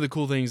one of the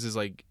cool things is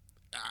like,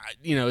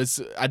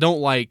 I don't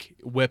like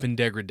weapon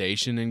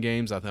degradation in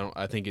games.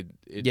 I think it.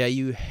 Yeah,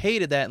 you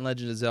hated that in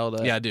Legend of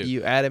Zelda. Yeah, I do.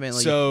 You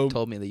adamantly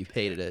told me that you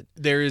hated it.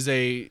 There is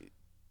in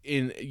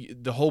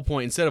the whole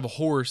point, instead of a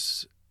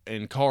horse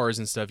and cars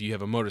and stuff, you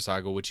have a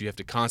motorcycle, which you have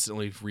to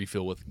constantly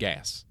refill with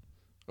gas.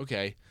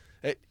 Okay,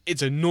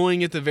 It's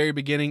annoying at the very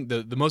beginning.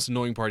 The most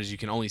annoying part is you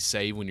can only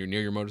save when you're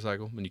near your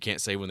motorcycle, and you can't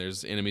save when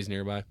there's enemies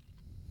nearby.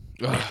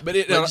 But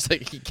it just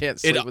like you can't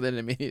sleep with an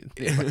immediate.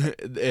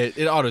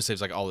 it auto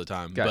saves like all the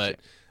time. Gotcha.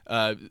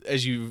 But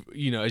as you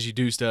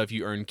do stuff,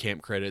 you earn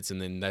camp credits,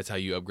 and then that's how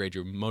you upgrade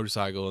your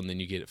motorcycle, and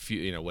then you get a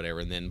few, whatever.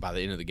 And then by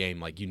the end of the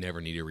game, like you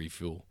never need to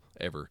refuel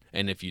ever.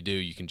 And if you do,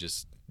 you can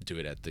just do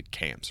it at the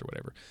camps or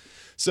whatever.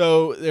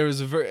 So there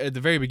was at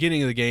the very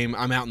beginning of the game,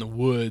 I'm out in the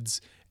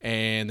woods,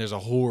 and there's a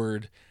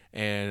horde.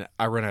 And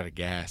I run out of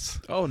gas.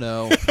 Oh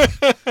no!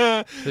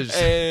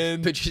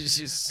 And but you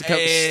just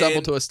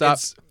stumble to a stop.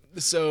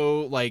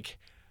 So like,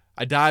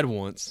 I died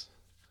once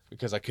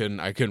because I couldn't.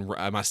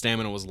 My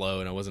stamina was low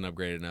and I wasn't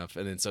upgraded enough.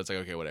 And then so it's like,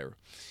 okay, whatever.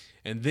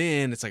 And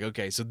then it's like,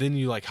 okay, so then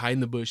you like hide in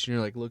the bush and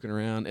you're like looking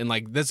around, and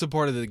like that's the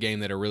part of the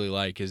game that I really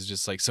like is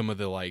just like some of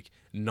the like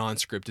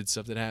non-scripted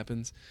stuff that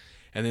happens.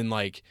 And then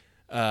like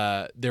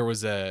the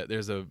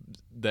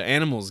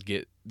animals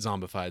get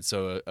zombified,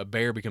 so a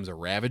bear becomes a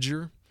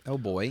ravager. Oh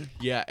boy.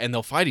 Yeah, and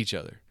they'll fight each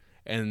other.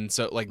 And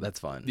so like that's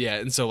fun. Yeah,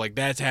 and so like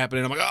that's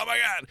happening. I'm like, oh my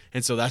god!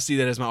 And so I see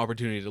that as my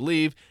opportunity to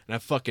leave, and I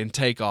fucking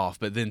take off.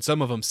 But then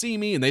some of them see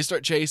me and they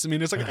start chasing me,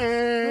 and it's like,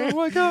 oh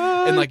my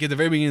god! And like at the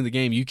very beginning of the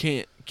game, you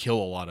can't kill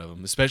a lot of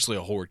them, especially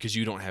a horde, because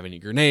you don't have any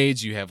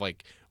grenades. You have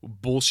like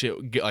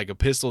bullshit, like a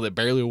pistol that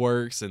barely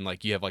works, and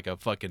like you have like a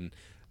fucking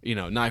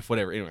knife,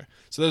 whatever. Anyway,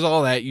 so there's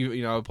all that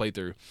I played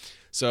through.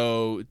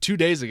 So 2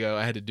 days ago,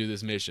 I had to do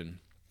this mission.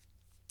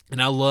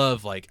 And I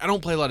love, like, I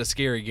don't play a lot of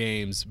scary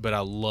games, but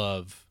I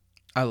love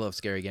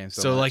scary games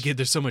so much. like,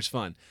 they're so much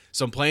fun.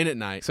 So I'm playing at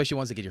night. Especially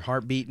ones that get your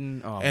heart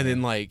beating. Oh, and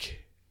then,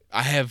 like,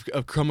 I've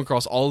come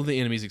across all of the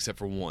enemies except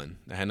for one.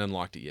 I hadn't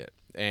unlocked it yet.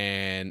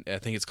 And I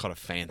think it's called a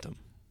phantom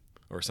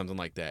or something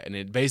like that. And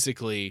it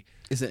basically...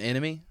 Is it an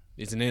enemy?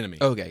 It's an enemy.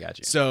 Okay,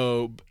 gotcha.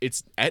 So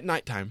it's at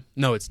nighttime.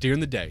 No, it's during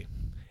the day.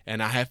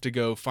 And I have to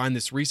go find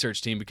this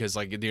research team because,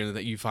 like, at the end of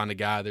the day, you find a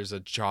guy, there's a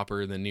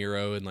chopper, the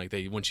Nero, and, like,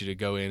 they want you to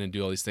go in and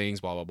do all these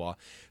things, blah, blah, blah.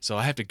 So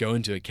I have to go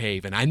into a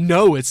cave, and I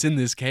know it's in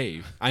this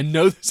cave. I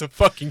know there's a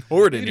fucking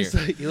horde in here.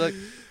 You look,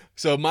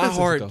 so my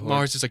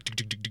heart's just like,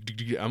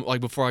 I'm like,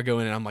 before I go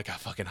in, and I'm like, I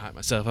fucking hype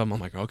myself. I'm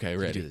like, okay,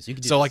 ready. You can do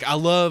this. So, like, I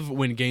love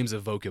when games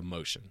evoke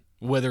emotion,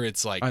 whether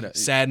it's, like,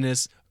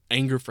 sadness,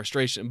 anger,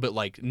 frustration, but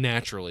like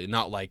naturally,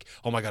 not like,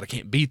 oh my god, I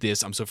can't beat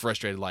this, I'm so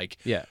frustrated, like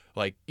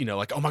like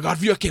like, oh my god,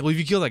 I can't believe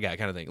you killed that guy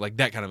kind of thing, like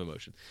that kind of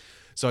emotion.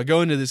 So I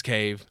go into this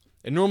cave,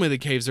 and normally the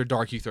caves are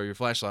dark, you throw your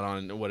flashlight on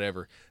and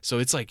whatever, so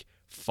it's like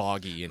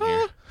foggy in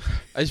here.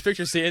 I just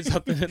picture seeing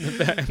something in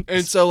the back.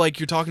 And so like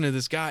you're talking to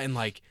this guy, and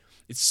like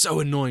it's so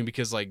annoying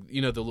because like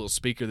the little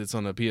speaker that's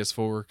on the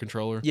PS4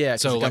 controller,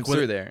 so like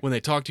through there when they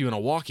talk to you in a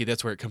walkie,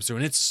 that's where it comes through,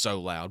 and it's so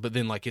loud, but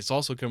then like it's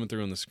also coming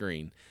through on the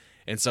screen.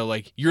 And so,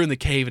 like, you're in the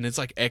cave, and it's,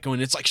 like,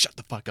 echoing. It's like, shut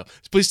the fuck up.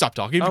 Please stop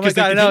talking. Oh, my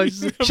God, I know.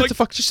 Shut the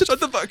fuck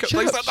up.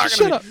 Like, stop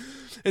talking to me.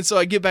 And so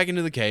I get back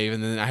into the cave,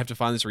 and then I have to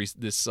find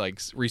this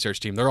research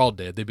team. They're all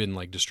dead. They've been,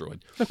 like,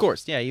 destroyed. Of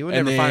course. Yeah, you would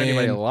never find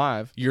anybody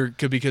alive.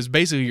 Because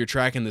basically you're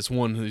tracking this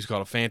one who's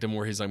called a phantom,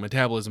 where his, like,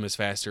 metabolism is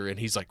faster, and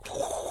he's, like,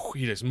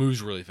 he just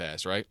moves really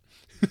fast, right?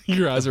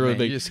 Your eyes are really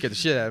big. You just scared the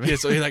shit out of me. Yeah,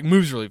 so he, like,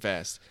 moves really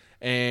fast.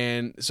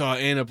 And so I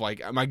end up,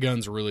 like, my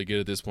gun's really good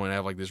at this point. I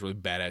have, like, this really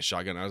badass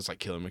shotgun. I just, like,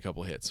 kill him a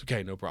couple hits.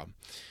 Okay, no problem.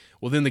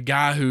 Well, then the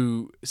guy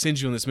who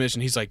sends you on this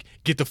mission, he's like,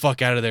 get the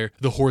fuck out of there.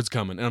 The horde's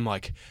coming. And I'm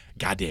like,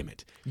 God damn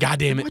it. God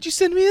damn it. Why'd you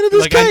send me into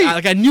this cave?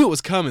 I knew it was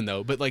coming,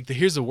 though. But, like,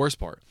 here's the worst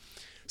part.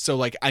 So,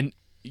 like,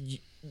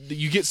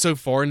 you get so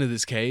far into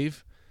this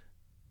cave.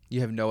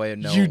 You have no way of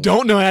knowing. You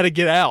don't know how to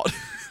get out.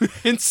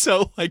 And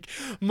so, like,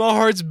 my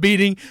heart's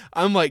beating.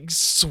 I'm, like,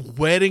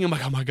 sweating. I'm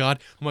like, oh, my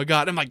God.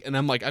 I'm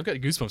like, I've got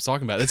goosebumps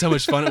talking about it. That's how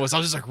much fun it was. I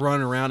was just, like,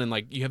 running around, and,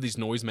 like, you have these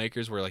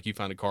noisemakers where, like, you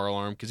find a car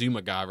alarm because you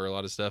MacGyver a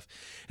lot of stuff.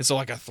 And so,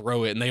 like, I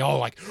throw it, and they all,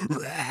 like,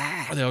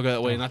 they all go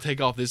that way. And I take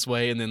off this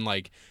way, and then,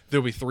 like,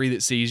 there'll be 3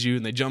 that sees you,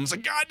 and they jump. It's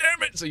like, God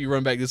damn it. So you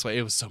run back this way.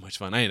 It was so much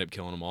fun. I ended up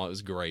killing them all. It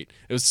was great.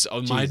 It was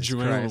my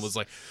adrenaline was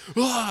like,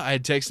 I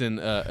had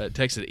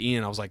texted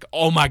Ian. I was like,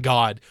 oh, my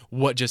God,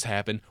 what just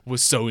happened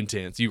was so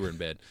intense. You were in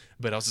bed.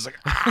 But I was just like,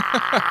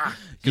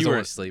 you were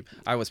asleep.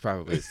 I was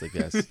probably asleep,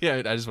 yes. Yeah,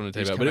 I just want to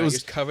tell you about it. But it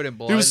was covered in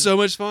blood. It was so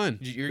much fun.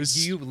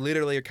 You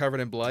literally are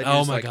covered in blood.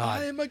 Oh, my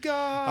God. Oh, my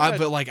God.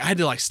 But, like, I had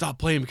to, like, stop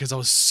playing because I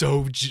was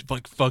so,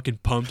 like, fucking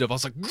pumped up. I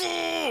was like,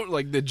 "Grrr!"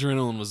 Like, the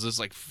adrenaline was just,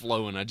 like,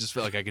 flowing. I just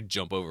felt like I could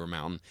jump over a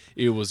mountain.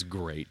 It was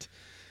great.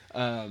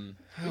 Yeah,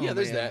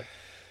 there's that.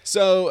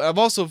 So, I've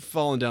also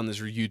fallen down this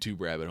YouTube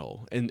rabbit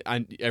hole. And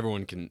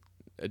everyone can,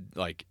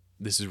 like...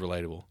 This is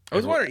relatable. I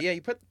was wondering. Yeah,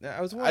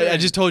 I was wondering. I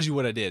just told you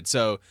what I did.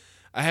 So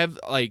I have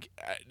like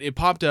it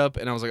popped up,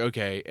 and I was like,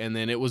 okay. And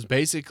then it was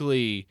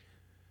basically,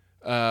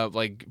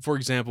 like for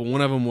example, one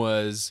of them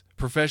was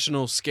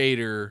professional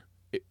skater,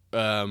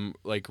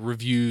 like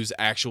reviews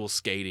actual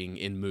skating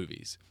in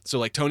movies. So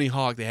like Tony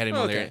Hawk, they had him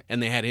on there,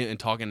 and they had him and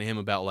talking to him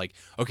about like,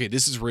 okay,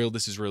 this is real,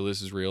 this is real,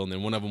 this is real. And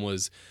then one of them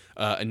was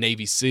a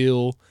Navy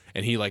SEAL,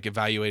 and he like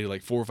evaluated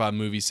like 4 or 5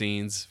 movie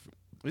scenes.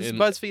 Is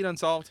BuzzFeed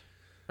Unsolved?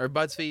 or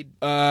BuzzFeed?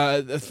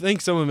 I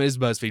think some of them is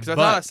BuzzFeed.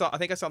 Because I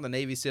think I saw the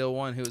Navy SEAL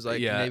one who was like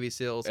Yeah. Navy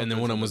SEAL. And then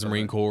one of them was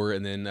Marine Corps,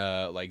 and then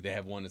like they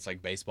have one that's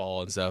like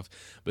baseball and stuff.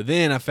 But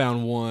then I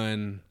found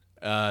one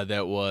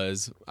that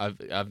was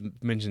I've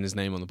mentioned his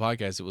name on the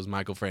podcast. It was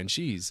Michael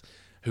Franchise,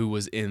 who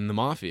was in the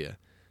Mafia,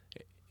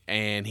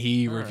 and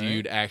he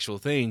reviewed actual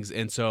things.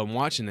 And so I'm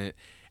watching it,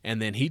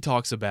 and then he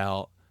talks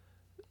about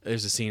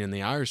there's a scene in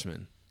The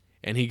Irishman,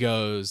 and he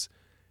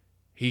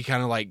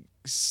kind of like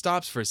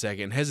stops for a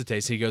second, and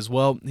hesitates. He goes,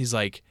 "Well," he's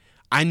like,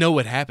 "I know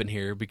what happened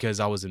here because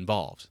I was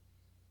involved."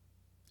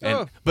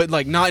 And, but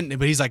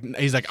he's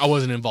like, I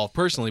wasn't involved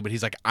personally, but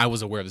he's like, I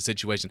was aware of the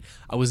situation.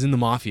 I was in the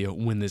Mafia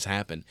when this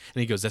happened.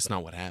 And he goes, that's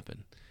not what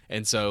happened.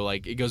 And so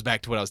like, it goes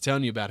back to what I was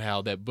telling you about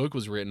how that book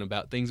was written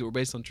about things that were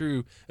based on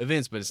true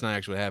events, but it's not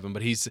actually what happened.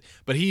 But he's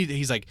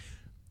like,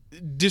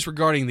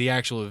 disregarding the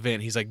actual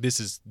event, he's like, this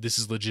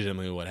is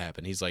legitimately what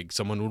happened. He's like,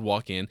 someone would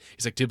walk in.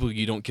 He's like, typically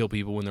you don't kill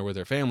people when they're with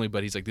their family,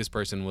 but he's like, this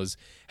person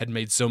had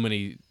made so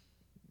many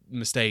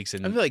mistakes,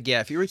 and I feel like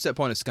if you reach that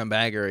point of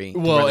scumbaggery,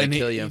 and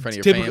kill you in front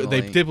of your family. They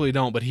typically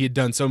don't, but he had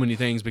done so many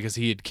things because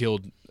he had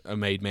killed a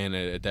made man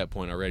at that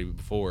point already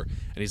before,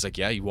 and he's like,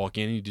 yeah, you walk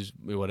in, you just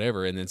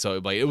whatever, and then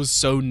so like it was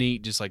so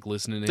neat just like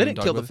listening to they him.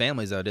 Didn't kill the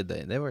families though, did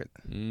they? They were.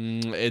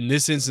 In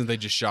this instance, they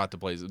just shot the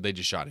place. They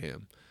just shot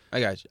him. I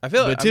got you. I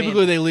feel, but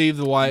typically they leave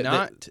the white.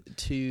 Not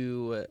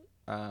to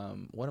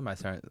what am I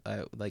saying?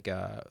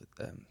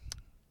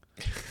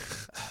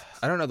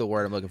 I don't know the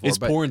word I'm looking for. It's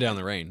but pouring down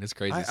the rain. It's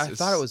crazy. I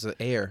thought it was the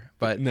air,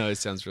 but no, it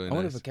sounds really I nice.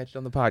 wonder if I catch it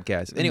on the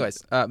podcast.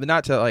 Anyways, but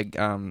not to like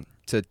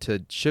to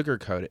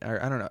sugarcoat it, or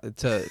I don't know,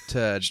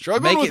 to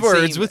struggle make with it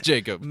words seem, with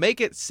Jacob.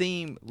 Make it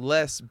seem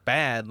less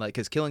bad, like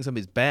because killing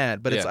somebody's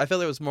bad. But I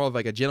feel it was more of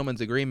like a gentleman's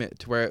agreement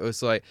to where it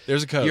was like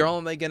there's a code. You're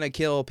only gonna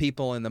kill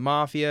people in the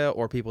mafia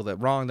or people that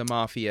wrong the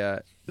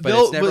mafia. But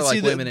it's never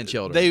like women and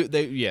children.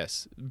 They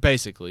yes,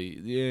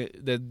 basically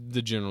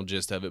the general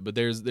gist of it. But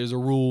there's a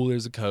rule,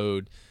 there's a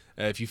code.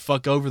 If you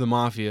fuck over the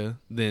mafia,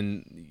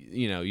 then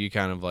you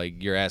kind of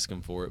like you're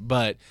asking for it.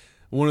 But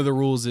one of the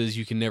rules is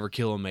you can never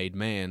kill a made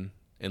man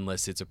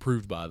unless it's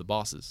approved by the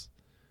bosses.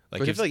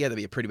 Like, I feel like you have to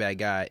be a pretty bad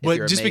guy.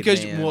 But just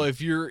because, if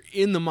you're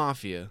in the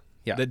mafia,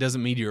 that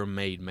doesn't mean you're a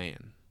made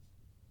man.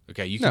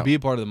 Okay, you can be a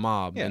part of the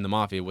mob and the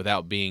mafia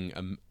without being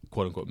a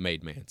quote unquote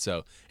made man.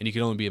 So, and you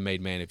can only be a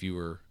made man if you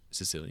were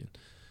Sicilian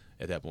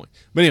at that point.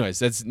 But anyways,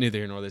 that's neither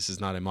here nor there. This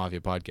is not a mafia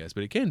podcast,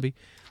 but it can be.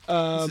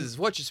 This is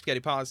What's Your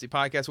Spaghetti Policy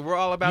podcast, where we're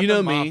all about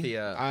the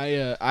mafia.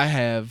 I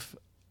have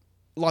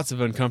lots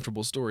of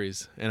uncomfortable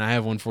stories, and I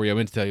have one for you. I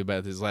meant to tell you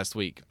about this last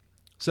week.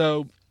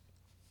 So,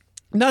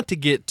 not to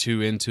get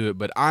too into it,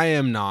 but I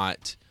am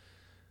not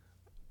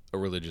a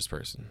religious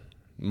person.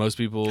 Most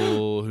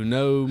people who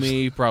know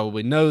me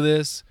probably know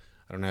this.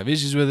 I don't have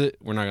issues with it.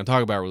 We're not going to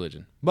talk about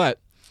religion. But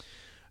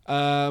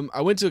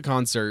I went to a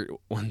concert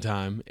one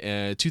time,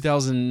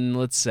 2000,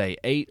 let's say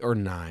 8 or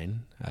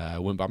 9. I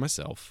went by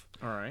myself.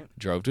 All right.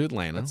 Drove to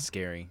Atlanta. That's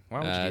scary. Why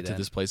would you do that? To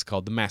this place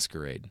called The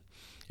Masquerade.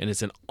 And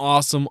it's an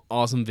awesome,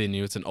 awesome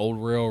venue. It's an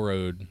old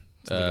railroad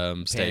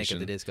Panic station. at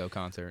the Disco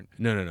concert.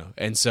 No.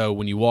 And so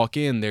when you walk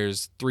in,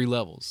 there's 3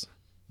 levels.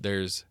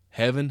 There's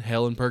heaven,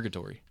 hell, and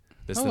purgatory.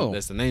 That's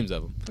the names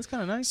of them. That's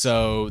kind of nice.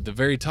 So the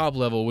very top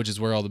level, which is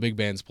where all the big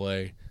bands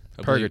play,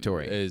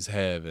 Purgatory is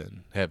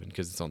heaven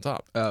because it's on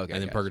top. Oh, okay.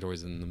 And then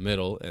purgatory's in the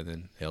middle, and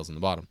then hell's in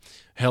the bottom.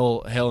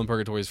 Hell and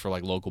purgatory is for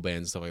like local bands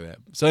and stuff like that.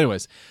 So,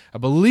 anyways, I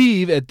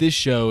believe at this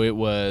show it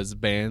was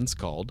bands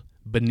called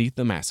Beneath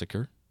the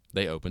Massacre.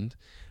 They opened.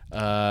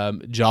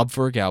 Job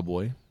for a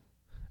Cowboy.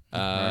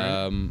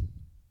 Gojira,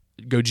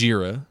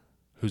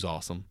 who's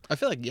awesome. I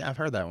feel like I've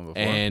heard that one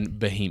before. And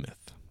Behemoth.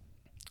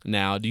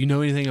 Now, do you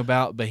know anything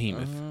about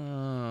Behemoth?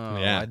 Oh,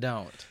 yeah. I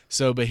don't.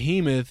 So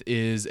Behemoth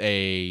is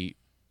a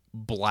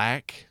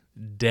black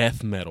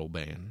death metal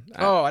band.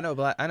 I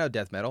know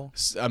death metal.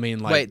 I mean,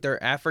 like, wait,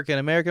 they're African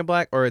American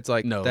black, or it's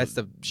like no, that's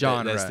the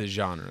genre. That's the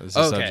genre. It's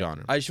a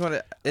subgenre. I just want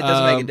to. It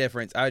doesn't make a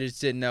difference. I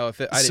just didn't know if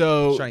it.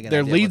 So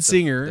their lead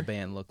singer the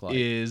band looked like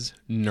is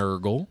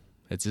Nurgle.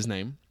 That's his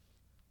name,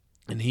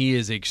 and he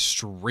is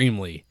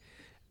extremely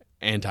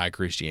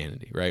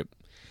anti-Christianity. Right.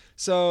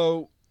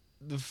 So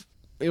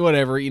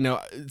whatever,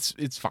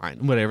 it's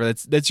fine. Whatever.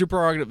 That's your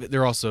prerogative.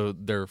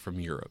 They're from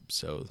Europe,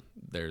 so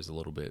there's a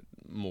little bit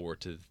more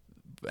to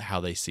how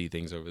they see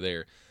things over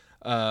there.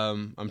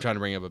 I'm trying to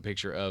bring up a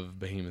picture of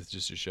Behemoth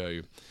just to show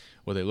you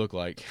what they look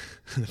like.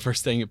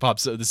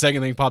 The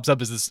second thing pops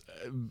up is this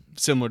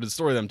similar to the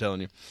story that I'm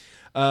telling you.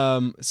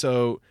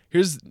 So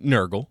here's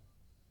Nurgle.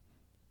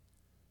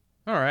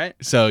 All right.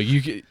 So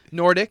you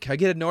Nordic. I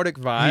get a Nordic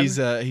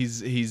vibe.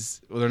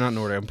 He's well, they're not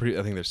Nordic.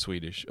 I think they're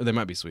Swedish. Or they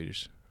might be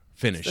Swedish.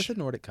 Finnish. That's a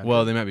Nordic country.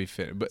 Well, they might be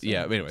Finnish, but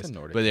yeah. Anyways,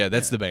 but yeah,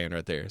 that's the band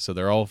right there. So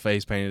they're all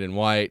face painted in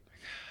white.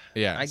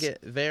 Yeah, I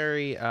get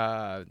very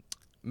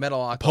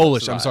metal.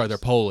 Polish. Vibes. I'm sorry, they're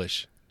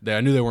Polish.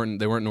 I knew they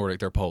weren't Nordic.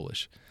 They're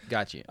Polish.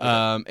 Got you.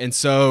 Okay. And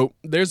so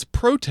there's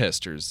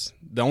protesters.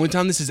 The only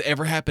time this has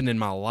ever happened in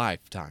my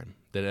lifetime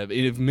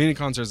in many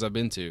concerts I've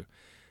been to,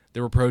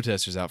 there were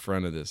protesters out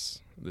front of this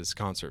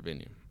concert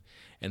venue,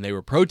 and they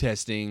were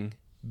protesting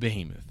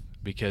Behemoth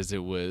because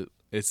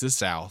it's the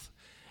South,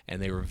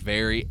 and they were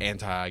very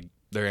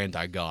they're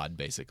anti-God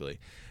basically,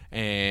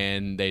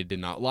 and they did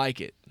not like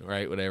it,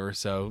 right? Whatever.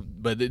 So,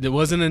 but it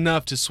wasn't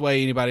enough to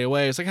sway anybody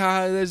away. It's like,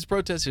 there's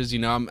protesters.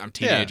 I'm a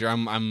teenager.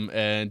 I'm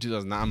in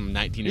 2009. I'm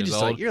 19 years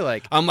old. You're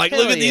like, I'm like,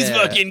 hell look at these yeah.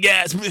 fucking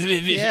guys.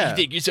 Yeah. You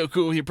think you're so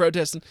cool? You're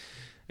protesting.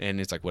 And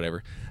it's like,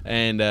 whatever.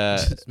 And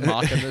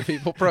mocking the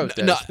people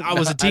protest. No, I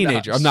was a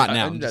teenager. I'm not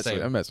now. I'm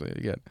messing with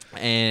you. Good.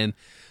 And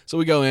so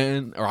I go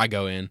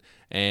in,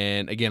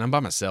 and again, I'm by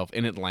myself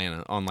in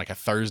Atlanta on like a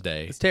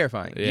Thursday. It's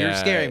terrifying. You're Yeah,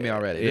 scaring me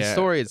already. This yeah.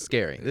 story is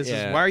scary. This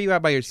Yeah. is why are you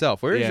out by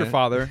yourself? Where is Yeah. your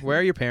father? Where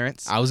are your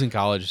parents? I was in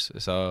college,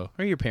 so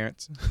Where are your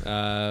parents?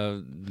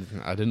 I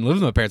didn't live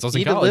with my parents. I was You in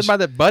need to college. live by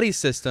the buddy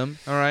system.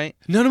 All right.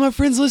 None of my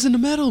friends listen to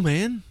metal,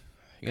 man.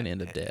 You're gonna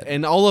end up dead.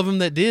 And all of them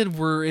that did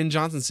were in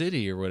Johnson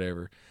City or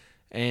whatever,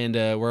 and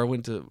where I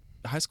went to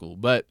high school.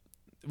 But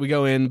we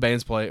go in,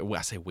 bands play. Well,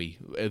 I say we,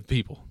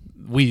 people.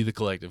 We, the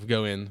collective,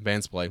 go in,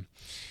 bands play.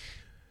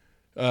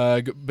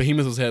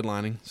 Behemoth was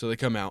headlining, so they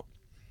come out,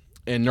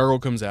 and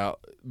Nurgle comes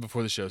out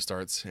before the show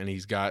starts, and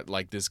he's got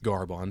like this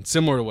garb on,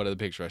 similar to what the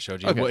picture I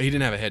showed you. Okay. Well, he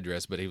didn't have a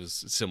headdress, but he was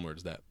similar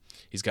to that.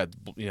 He's got,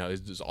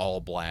 it's just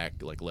all black,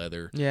 like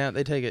leather. Yeah,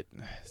 they take it.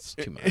 It's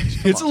too much.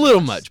 It's a little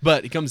much,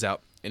 but he comes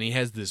out, and he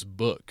has this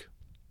book,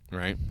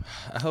 right?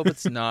 I hope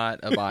it's not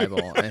a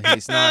Bible, and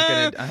he's not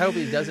gonna. I hope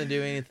he doesn't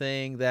do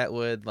anything that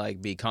would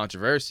like be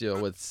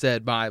controversial with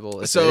said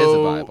Bible if it is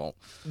a Bible.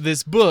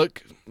 This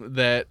book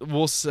that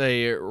we'll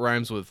say it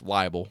rhymes with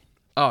libel.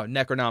 Oh,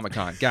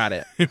 Necronomicon. Got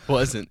it. It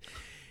wasn't.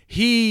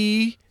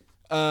 He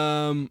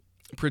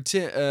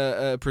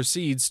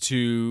proceeds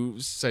to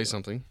say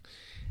something,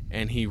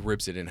 and he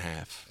rips it in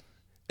half,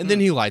 and then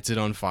he lights it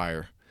on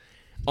fire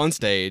on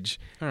stage.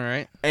 All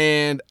right.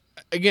 And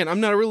again, I'm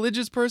not a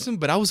religious person,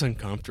 but I was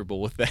uncomfortable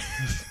with that.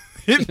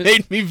 It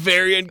made me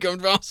very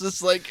uncomfortable. I was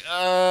just like,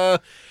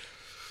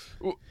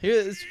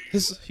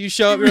 You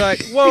show up, you're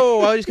like,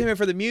 whoa, I just came here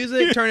for the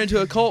music, turned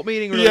into a cult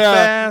meeting really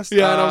fast.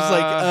 Yeah, and I was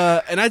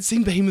like, and I'd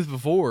seen Behemoth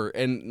before,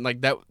 and like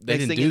that, they next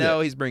didn't thing do you know,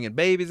 that. he's bringing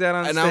babies out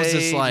on And stage. I was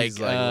just like, he's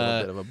like a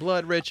little bit of a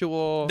blood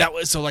ritual. That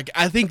was so like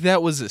I think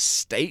that was a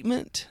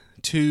statement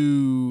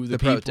to the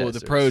people,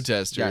 the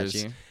protesters. Got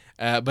you.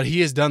 But he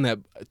has done that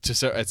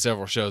at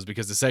several shows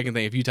because the second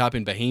thing, if you type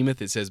in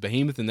Behemoth, it says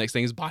Behemoth, and the next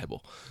thing is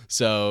Bible.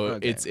 So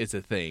Okay. it's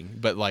a thing.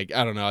 But like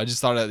I don't know, I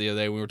just thought of that the other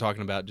day. We were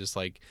talking about just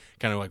like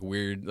kind of like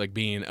weird, like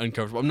being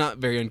uncomfortable. I'm not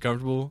very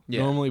uncomfortable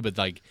normally, but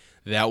like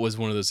that was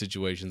one of those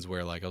situations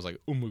where like I was like,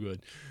 oh my god,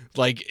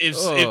 like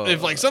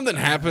if like something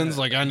happens,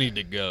 like I need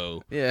to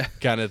go, Yeah.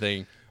 kind of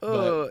thing.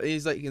 Oh,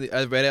 he's like,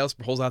 everybody else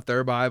pulls out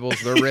their Bibles.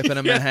 They're ripping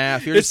them in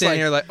half. You're It's just sitting like-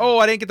 here like, oh,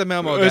 I didn't get the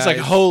memo, It's like,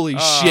 guys. holy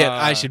shit,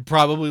 I should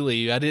probably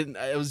leave.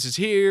 I was just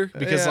here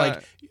because Yeah.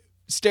 like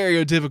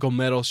stereotypical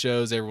metal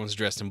shows, everyone's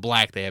dressed in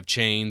black, they have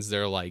chains,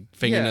 they're like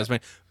fingernails. Man,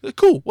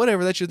 cool,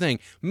 whatever, that's your thing.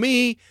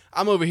 Me,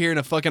 I'm over here in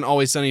a fucking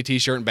Always Sunny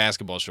t-shirt and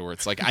basketball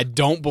shorts. Like I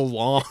don't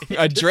belong.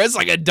 I dress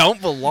like I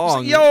don't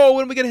belong. Yo,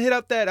 when are we gonna hit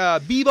up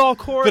that b-ball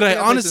court? But We I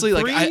gotta play honestly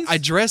some like threes? I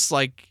dress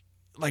like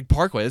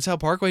Parkway.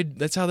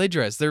 That's how they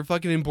dress. They're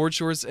fucking in board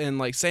shorts and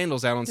like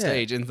sandals out on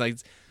stage, and like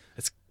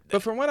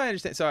But from what I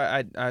understand, so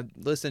I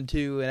listened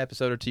to an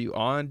episode or two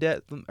on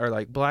death or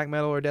like black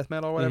metal or death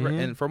metal or whatever,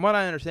 and from what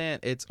I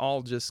understand, it's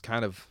all just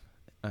kind of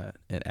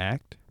an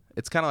act.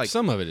 It's kind of like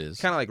some of it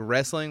is. kind of like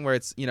wrestling, where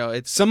it's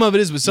it's Some of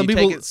it is, but some you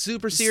people take it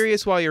super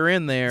serious while you're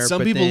in there. Some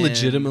but people then-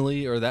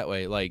 legitimately are that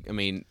way. Like, I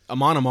mean,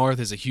 Amon Amarth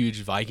is a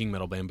huge Viking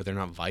metal band, but they're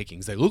not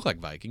Vikings. They look like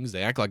Vikings.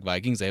 They act like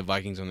Vikings. They have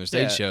Vikings on their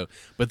stage Yeah. show,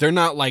 but they're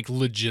not like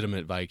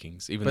legitimate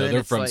Vikings, even But though then they're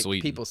it's from like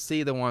Sweden. people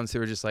see the ones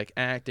who are just like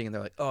acting, and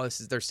they're like, "Oh,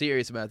 they're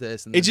serious about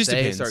this," and It then just they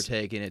depends. start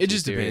taking it. It too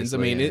just depends. I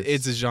seriously, mean, and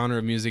it's a genre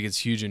of music. It's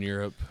huge in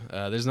Europe.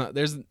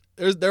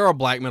 There are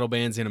black metal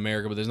bands in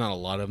America, but there's not a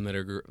lot of them that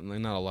are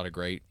not a lot of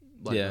great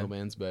black metal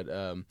bands. But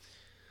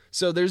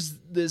so there's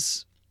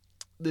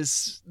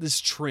this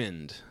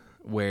trend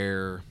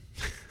where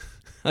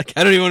like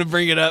I don't even want to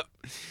bring it up,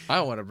 I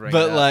don't want to bring.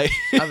 but it up. like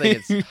I think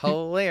it's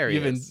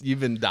hilarious. you've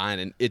been dying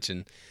and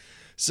itching.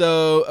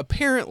 So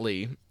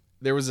apparently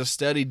there was a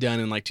study done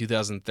in like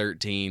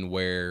 2013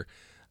 where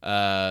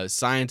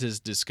scientists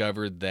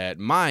discovered that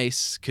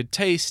mice could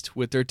taste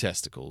with their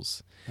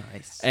testicles.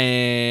 Nice.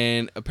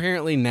 And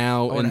apparently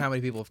now, I wonder how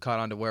many people have caught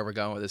on to where we're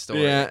going with this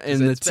story. Yeah,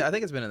 'Cause and I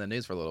think it's been in the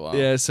news for a little while.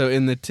 yeah, so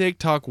in the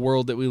TikTok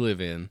world that we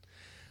live in,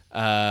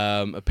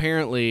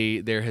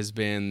 apparently there has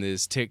been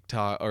this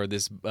TikTok or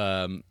this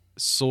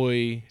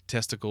soy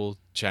testicle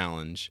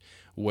challenge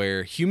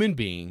where human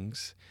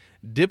beings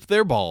dip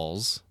their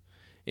balls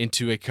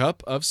into a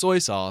cup of soy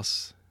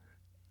sauce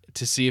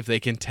to see if they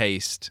can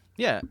taste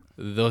Yeah.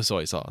 the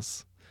soy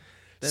sauce.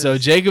 That So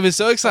is Jacob is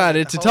so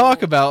excited to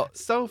talk about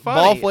so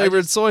funny. ball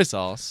flavored soy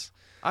sauce.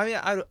 I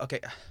mean, okay.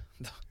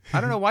 I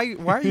don't know why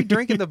are you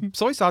drinking the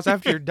soy sauce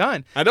after you're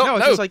done? I don't know.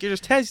 It's know. just like you're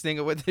just testing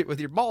it with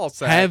your ball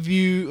sack. Have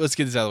you? Let's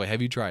get this out of the way.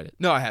 Have you tried it?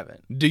 No, I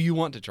haven't. Do you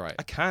want to try it?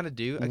 I kind of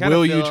do.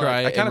 Will you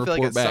try it I kind and of feel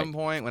like report at back? some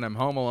point when I'm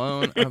home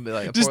alone, I'll be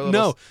like, Just pour a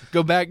little no.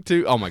 Go back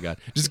to. Oh my god.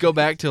 Just go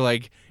back to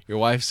like Your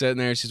wife's sitting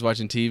there, she's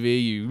watching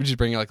TV. You just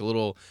bring like a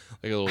little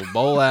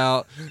bowl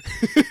out.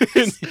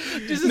 Just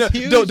this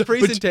huge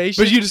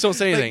presentation. But you just don't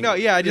say anything. No,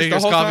 yeah, I just the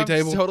There's whole coffee time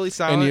table, totally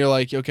silent. and you're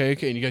like, okay,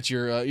 and you got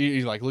your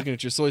you're like looking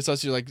at your soy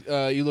sauce. You're like,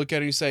 you look at it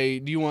and you say,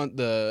 do you want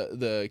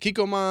the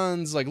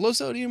Kikkoman's like low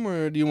sodium,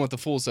 or do you want the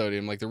full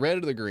sodium, like the red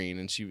or the green?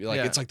 And she like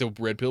it's like the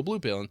red pill, blue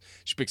pill, and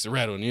she picks the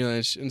red one. And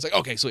it's like,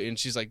 okay, sweet. And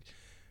she's like,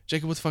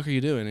 Jacob, what the fuck are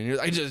you doing? And you're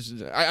like,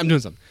 I'm doing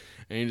something.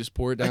 And you just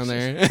pour it down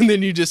there, and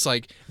then you just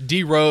like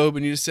derobe,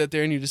 and you just sit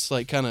there, and you just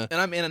like kind of.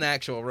 And I'm in an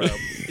actual robe.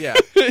 Yeah.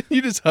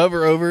 You just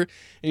hover over,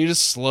 and you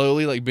just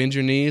slowly like bend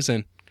your knees,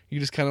 and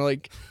you just kind of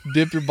like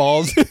dip your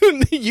balls.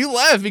 You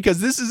laugh because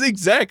this is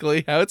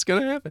exactly how it's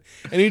gonna happen.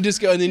 And you just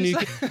go, and then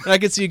and I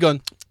can see you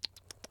going.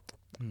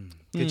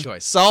 Good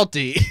choice.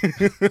 Salty.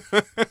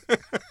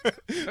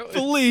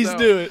 Please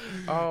do it.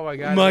 Oh my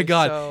god. My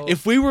God. So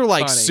if we were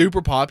like funny.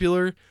 super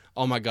popular,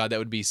 oh my God, that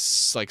would be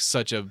like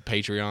such a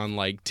Patreon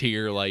like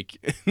tier. Like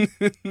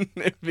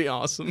it'd be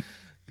awesome.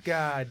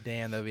 God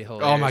damn, that'd be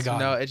hilarious. Oh my God.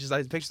 No, it's just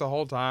I picture the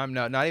whole time.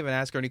 No, not even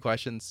ask her any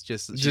questions.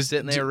 Just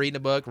sitting there reading a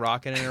book,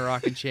 rocking in a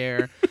rocking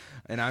chair.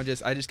 And I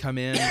just come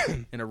in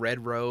a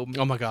red robe.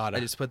 Oh my God. I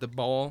just put the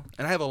bowl,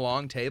 and I have a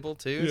long table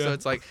too, so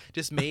it's like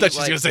just me. I thought she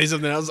was gonna say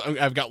something else.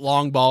 I've got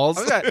long balls.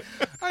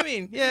 I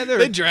mean, yeah,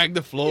 They drag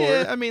the floor.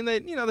 Yeah, I mean,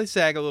 they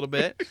sag a little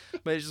bit,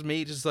 but it's just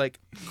me, just like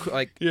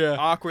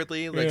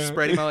awkwardly,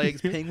 spreading my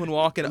legs, penguin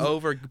walking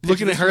over,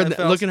 looking at her in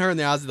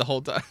the eyes the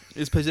whole time.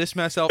 Just position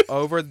myself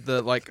over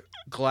the like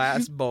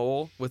glass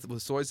bowl with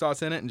soy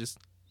sauce in it, and just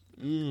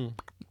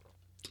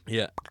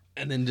yeah.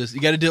 And then just you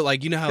got to do it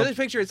like how. This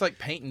picture, it's like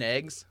painting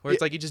eggs, where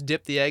it's like you just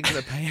dip the eggs in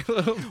the paint a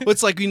little bit. Well,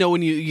 it's like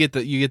when you get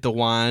the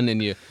wine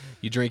and you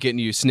drink it and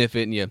you sniff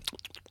it and you.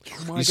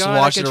 Oh my God,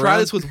 I can try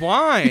this with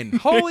wine.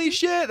 Holy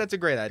shit, that's a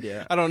great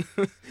idea. I don't.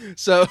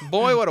 So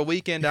boy, what a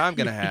weekend I'm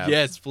gonna have.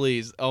 Yes,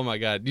 please. Oh my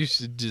God, you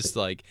should just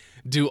like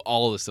do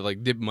all this stuff,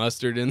 like dip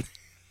mustard in.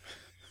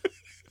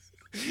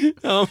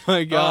 Oh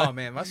my God. Oh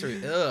man,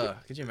 mustard. Ugh.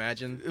 Could you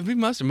imagine? It'd be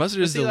mustard.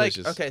 Mustard is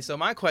delicious. Like, okay, so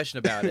my question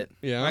about it.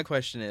 Yeah. My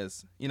question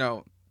is,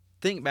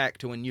 think back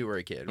to when you were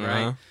a kid,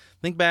 right? Uh-huh.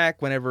 Think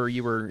back whenever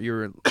you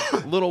were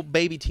little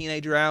baby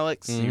teenager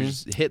Alex. Mm-hmm. You're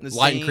just hitting the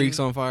lighting scene, creeks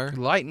on fire.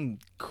 Lighting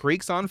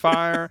creeks on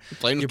fire.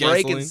 Playing You're with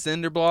breaking gasoline.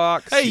 cinder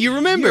blocks. Hey, you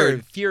remembered. You're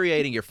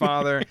infuriating your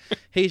father.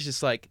 He's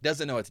just like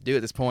doesn't know what to do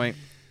at this point.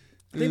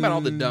 Think about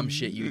all the dumb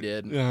shit you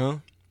did. Uh-huh.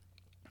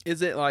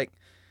 Is it like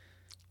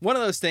one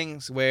of those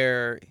things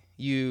where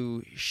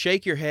you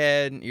shake your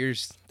head and you're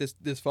just,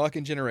 this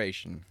fucking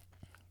generation?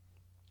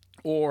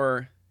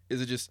 Or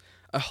is it just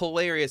a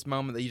hilarious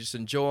moment that you just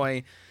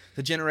enjoy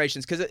the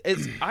generations? Because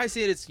it's I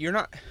see it, you're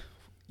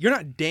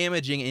not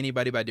damaging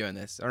anybody by doing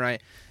this, all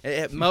right?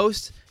 At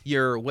most,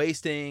 you're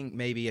wasting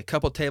maybe a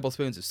couple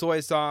tablespoons of soy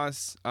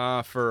sauce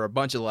for a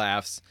bunch of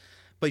laughs,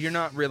 but you're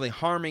not really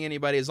harming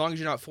anybody as long as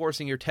you're not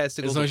forcing your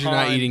testicles. As long as you're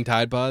not eating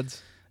Tide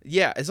Pods.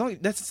 Yeah, as long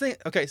that's the thing.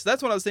 Okay, so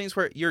that's one of those things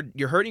where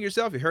you're hurting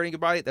yourself, you're hurting your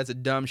body. That's a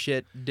dumb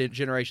shit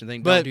generation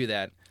thing. Don't do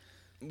that.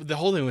 The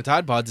whole thing with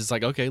Tide Pods is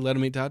like, okay, let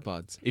them eat Tide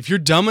Pods. If you're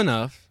dumb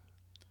enough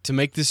to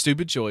make this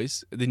stupid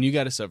choice, then you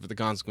got to suffer the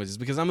consequences.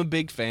 Because I'm a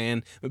big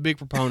fan, I'm a big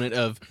proponent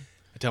of.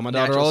 I tell my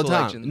daughter Natural all the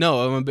selection. time.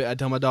 No, I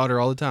tell my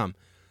daughter all the time.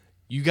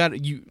 You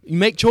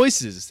make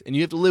choices, and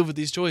you have to live with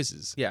these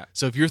choices. Yeah.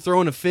 So if you're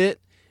throwing a fit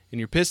and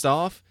you're pissed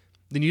off,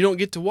 then you don't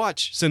get to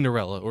watch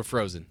Cinderella or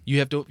Frozen. You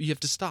have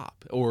to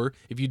stop. Or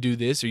if you do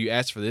this or you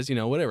ask for this,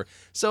 whatever.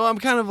 So I'm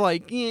kind of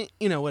like,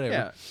 whatever.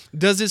 Yeah.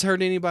 Does this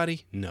hurt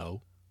anybody?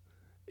 No.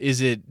 Is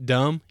it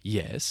dumb?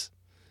 Yes.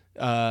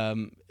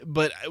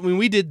 But I mean,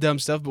 we did dumb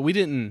stuff, but we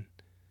didn't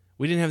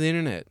have the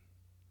internet,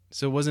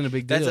 so it wasn't a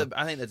big deal.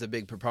 I think that's a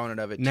big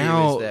proponent of it.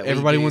 Now too, is that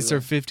everybody wants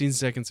their 15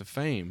 seconds of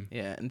fame.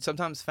 Yeah, and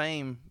sometimes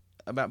fame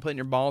about putting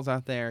your balls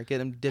out there, get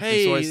them dipped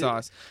Hey. in soy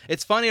sauce.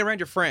 It's funny around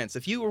your friends.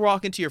 If you were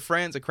walking to your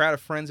friends, a crowd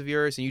of friends of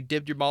yours, and you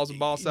dipped your balls in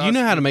ball sauce, You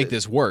know how to make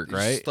this work, you're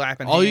right?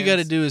 slapping All you got to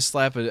hands. do is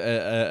slap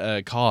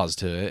a cause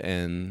to it,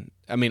 and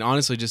I mean,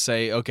 honestly, just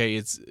say, okay,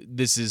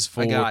 this is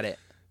for I got it.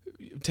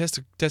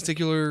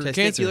 testicular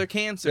Testicular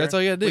cancer. That's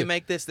all you got to do. We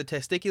make this the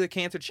testicular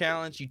cancer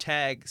challenge. You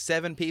tag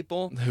 7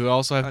 people Who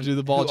also have to do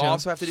the ball who challenge.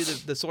 also have to do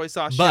the soy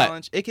sauce But-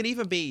 challenge. It can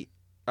even be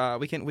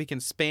we can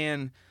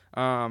span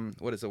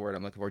what is the word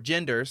I'm looking for?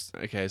 Genders.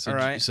 Okay, so All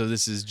right. so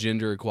this is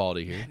gender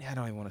equality here. I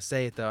don't even want to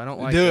say it though. I don't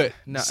like Do it. it.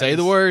 No, Say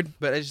the word.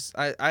 But I just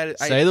I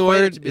Say the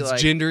equate it word. to be It's like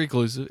gender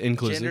inclusive.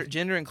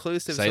 gender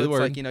inclusive. Say So the it's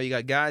word. like you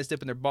got guys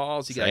dipping their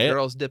balls, you got Say it.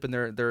 girls dipping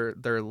their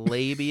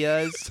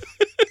labias.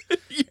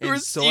 You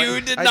soy.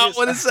 did I not just-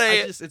 want to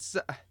say I it. just-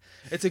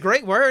 it's a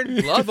great word.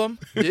 Love them,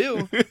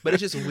 do. But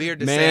it's just weird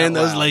to say. Man,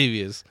 out those loud.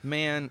 labias.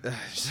 Man,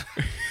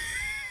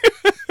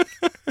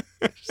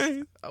 it's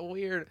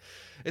weird.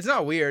 It's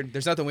not weird.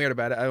 There's nothing weird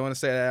about it. I want to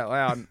say that out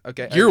loud.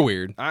 Okay, You're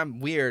weird. I'm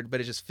weird,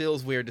 but it just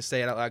feels weird to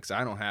say it out loud because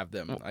I don't have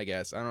them. I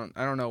guess I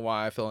don't know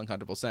why I feel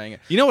uncomfortable saying it.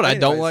 You know what I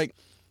don't Anyways. like?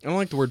 I don't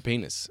like the word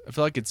penis. I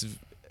feel like it's I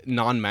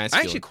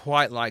non-masculine. actually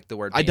quite like the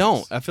word. I Penis.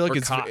 don't. I feel like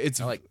Or cock. it's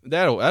I like.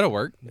 that'll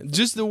work.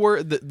 Just the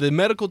word the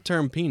medical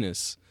term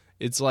penis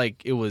It's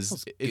like it was.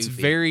 Sounds It's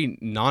goofy. very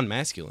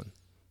non-masculine.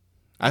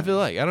 I feel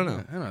like I don't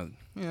know. I don't.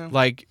 Yeah.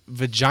 Like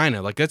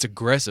vagina, like that's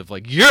aggressive.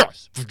 Like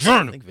yes, I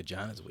vagina. think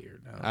vagina's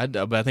weird. I don't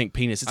know. But I think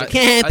penis. It's like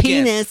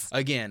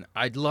Again,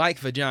 I like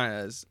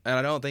vaginas, and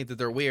I don't think that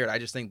they're weird. I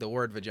just think the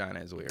word vagina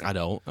is weird. I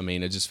don't. I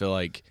mean, I just feel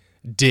like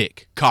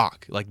dick,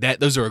 cock, like that.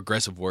 Those are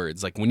aggressive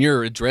words. Like when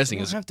you're addressing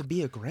You us, don't have to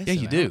be aggressive. Yeah,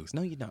 you do. Alex.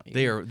 No, you don't.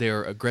 they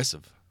are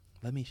aggressive.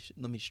 Let me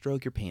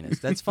stroke your penis.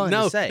 That's fun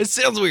No, to say. it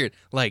sounds weird.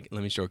 Like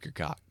let me stroke your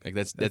cock. Like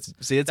that's better.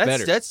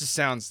 That just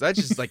sounds. That's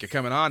just like you're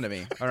coming on to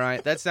me. All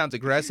right, that sounds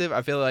aggressive.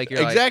 I feel like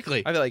you're Exactly.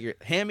 Like, I feel like you're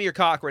hand me your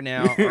cock right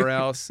now, or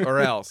else.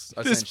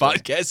 This essentially.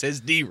 podcast has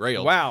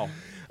derailed. Wow.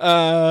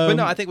 But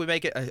no, I think we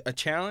make it a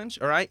challenge.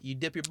 All right, you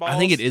dip your balls. I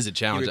think it is a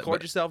challenge. You record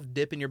but- yourself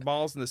dipping your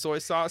balls in the soy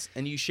sauce,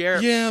 and you share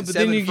it. Yeah, with but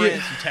then 7 you friends.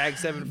 get- You tag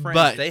 7 friends.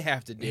 But they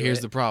have to do it.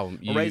 Here's the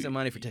problem. We're raising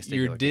money for testicular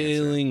You're cancer.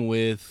 dealing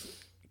with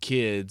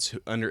kids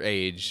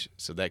underage,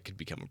 so that could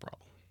become a problem.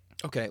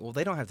 Okay, well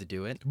they don't have to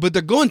do it. But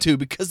they're going to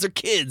because they're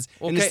kids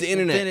and it's the well,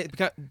 internet.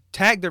 then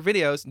tag their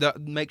videos.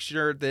 Make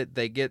sure that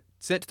they get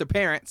sent to their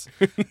parents.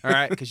 All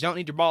right, because you don't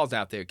need your balls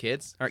out there,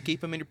 kids. All right, keep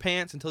them in your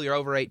pants until you're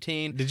over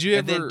 18. Did you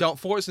And ever- then don't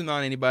force them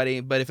on anybody.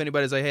 But if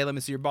anybody's like, "Hey, let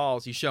me see your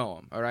balls," you show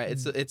them. All right,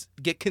 it's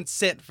get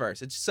consent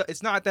first.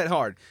 It's not that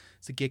hard.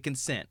 It's to get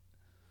consent.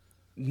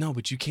 No,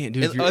 but you can't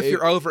do If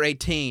you're over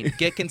 18,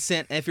 get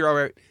consent. If you're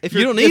over, if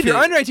You you're, don't need if you're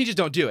it. under 18, just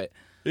don't do it.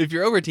 if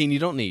you're over 18, you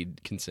don't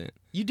need consent.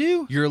 You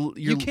do. You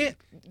You can't.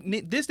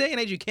 This day and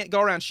age, you can't go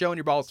around showing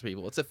your balls to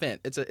people. It's a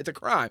offense. It's a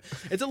crime.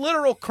 It's a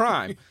literal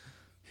crime.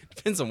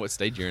 Depends on what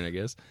stage you're in, I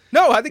guess.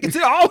 No, I think it's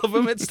in all of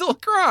them. It's still a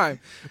crime.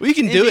 Well, you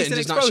can do it and Indecent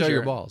just not show exposure.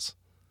 your balls.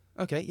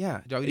 Okay,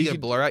 yeah. Do you You gonna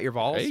could- blur out your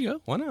balls? There you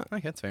go. Why not?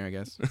 Okay, that's fair, I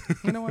guess.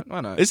 You know what? Why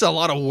not? It's a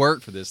lot of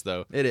work for this,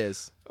 though. It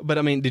is. But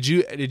I mean, did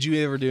you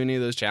ever do any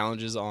of those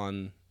challenges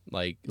on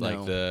like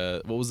No.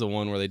 the what was the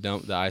one where they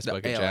dumped the ice The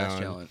bucket ALS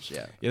challenge.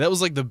 Yeah. Yeah, that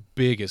was like the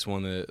biggest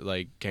one that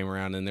like came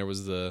around, and there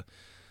was the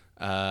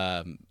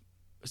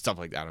stuff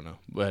like that. I don't know,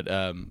 but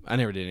I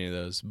never did any of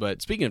those.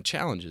 But speaking of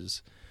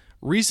challenges,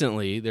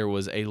 recently there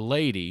was a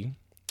lady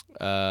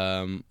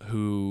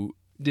who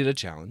did a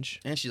challenge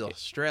And she's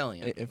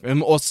Australian.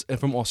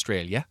 from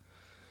Australia,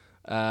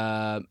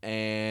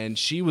 and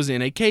she was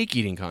in a cake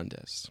eating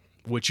contest.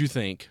 What you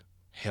think?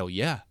 Hell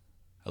yeah,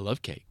 I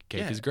love cake.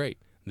 Cake Yeah. is great.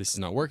 This is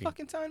not working.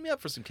 Fucking sign me up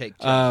for some cake.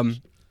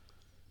 challenge.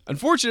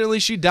 Unfortunately,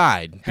 she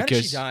died How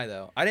because did she die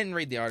though? I didn't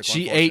read the article.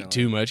 she ate unfortunately.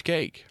 too much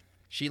cake.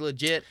 She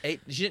legit ate.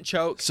 She didn't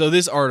choke. So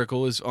this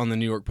article is on the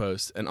New York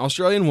Post. An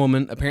Australian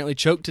woman apparently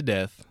choked to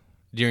death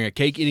during a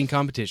cake eating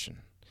competition.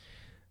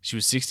 She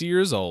was 60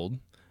 years old,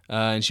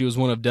 and she was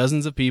one of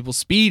dozens of people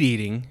speed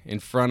eating in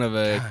front of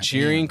a God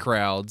cheering damn.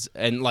 crowds.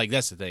 And like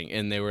that's the thing.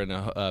 And they were in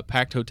a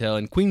packed hotel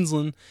in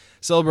Queensland,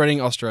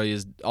 celebrating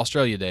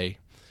Australia Day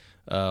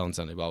on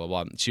Sunday. Blah blah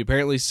blah. She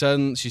apparently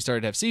she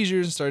started to have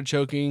seizures and started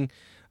choking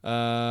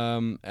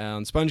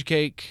on sponge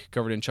cake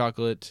covered in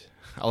chocolate.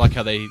 I like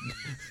how they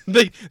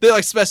they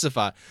like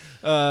specify.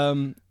 It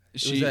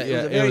was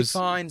a very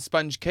fine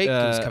sponge cake. It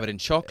was covered in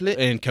chocolate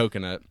and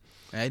coconut.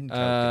 and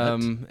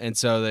coconut. And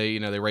so they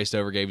raced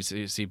over, gave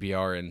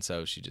CPR, and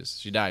so she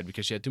died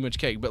because she had too much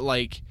cake. But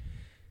like,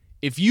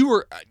 if you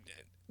were,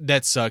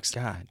 that sucks.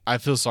 God. I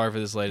feel sorry for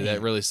this lady. That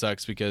Man. really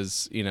sucks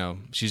because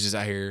she's just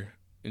out here,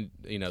 and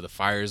the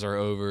fires are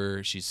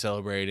over. She's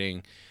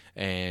celebrating,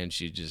 and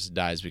she just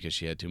dies because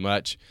she had too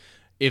much.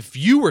 If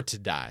you were to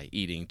die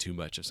eating too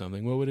much of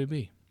something, what would it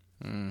be?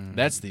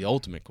 That's the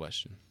ultimate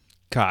question.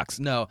 Cocks.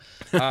 No.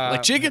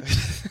 Like chicken?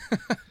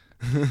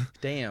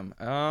 Damn.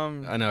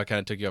 I know I kind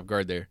of took you off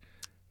guard there,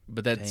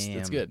 but that's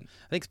Damn. good.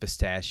 I think it's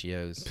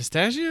pistachios.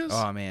 Pistachios?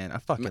 Oh man, I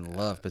fucking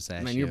love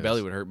pistachios. Man, your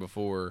belly would hurt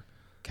before.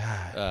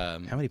 God.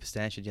 How many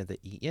pistachios do you have to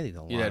eat? You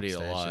have to eat a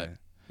lot.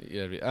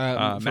 You'd have to eat a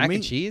lot. For mac me-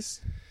 and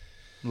cheese.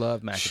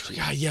 Love mac and cheese.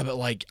 God, yeah, but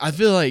like I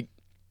feel like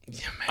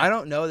I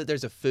don't know that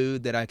there's a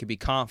food that I could be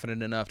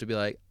confident enough to be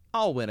like,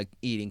 I'll win a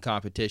eating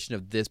competition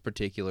of this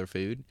particular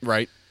food,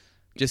 right.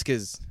 just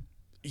because.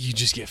 You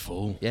just get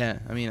full. Yeah,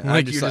 I mean, Like, I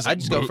you're just, just I like,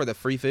 just go for the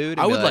free food. And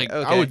I be would like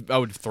okay. I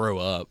would throw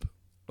up.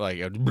 Like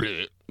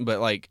but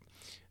like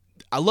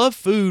I love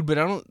food, but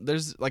I don't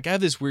there's like I have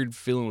this weird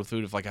feeling with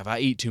food if I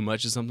eat too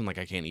much of something, like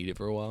I can't eat it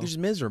for a while. You're just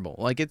miserable.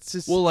 Like it's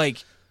just. Well,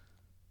 like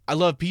I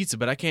love pizza,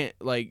 but I can't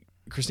like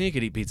Christina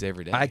could eat pizza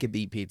every day. I could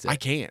eat pizza. I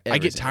can't. I every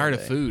get single tired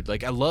of day. food.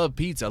 Like I love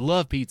pizza,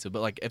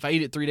 but like if I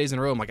eat it 3 days in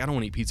a row, I'm like I don't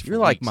want to eat pizza. You're for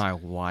like weeks. my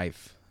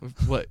wife.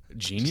 What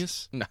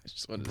genius, No, I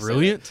just wanted to say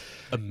brilliant,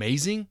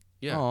 amazing.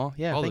 Yeah. Oh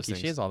yeah, all thank those you.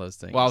 things. She has all those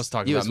things. Well, I was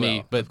talking You about as me,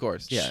 well, but of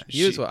course, yeah, she-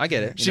 you as well. I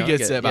get it. She I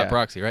gets get it it, about yeah.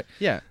 proxy, right?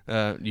 Yeah,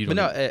 You but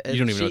don't. no, You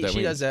don't even know what that she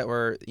means. does that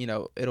where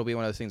it'll be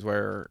one of those things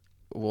where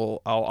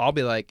I'll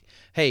be like,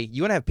 hey,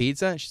 you want to have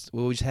pizza? And she's,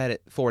 well, we just had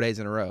it 4 days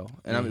in a row,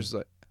 and I'm just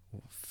like,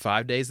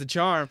 5 days the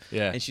charm.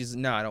 Yeah. And she's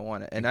no, I don't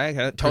want it, and I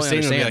totally Christina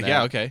would understand be like, that.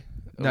 yeah, okay.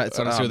 No, I it's,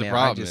 don't see what the man,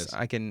 problem is.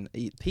 I can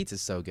eat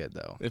pizza's so good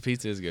though. The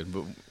pizza is good,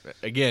 but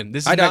again,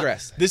 this is I not-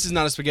 digress. this is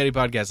not a spaghetti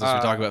podcast.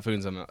 Unless we talk about food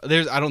and something.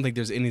 I don't think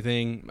there's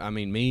anything. I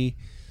mean, me.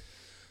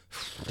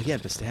 Again,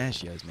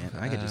 pistachios, man.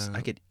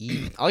 I could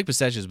eat I like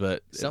pistachios,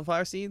 but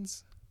sunflower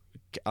seeds.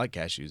 I like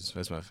cashews.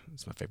 That's my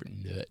favorite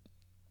nut.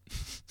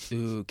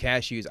 Ooh,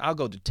 cashews. I'll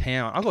go to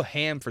town. I'll go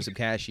ham for some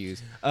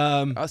cashews.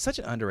 Oh, such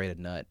an underrated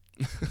nut.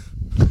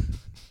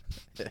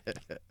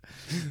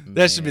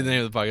 That should be the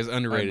name of the podcast.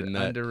 Underrated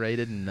nut.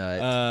 Underrated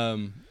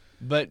nut.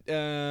 But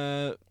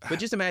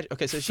just imagine.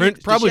 Okay, so French-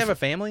 does she have a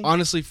family?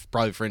 honestly,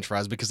 probably French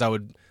fries because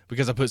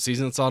I put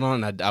seasoning salt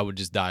on and I would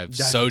just die of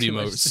sodium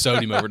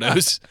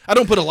overdose. I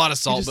don't put a lot of You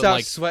salt, just but stop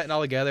like sweating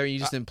all together, and you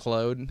just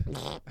implode.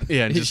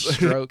 yeah, and You just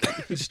stroke.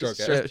 stroke.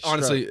 Stroke.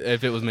 Honestly,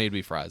 if it was made to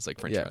be fries, like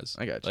French Yeah, fries,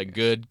 I got you. like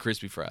good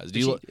crispy fries.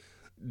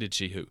 Did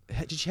she who?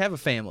 Did she have a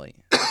family?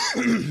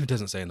 It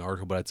doesn't say in the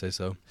article, but I'd say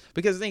so.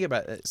 Because think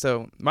about it.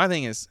 So my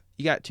thing is,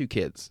 you got 2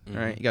 kids, all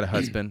right? You got a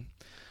husband.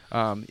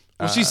 Well,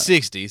 she's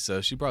 60, so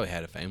she probably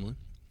had a family.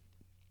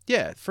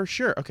 Yeah, for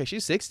sure. Okay,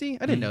 she's 60.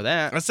 I didn't know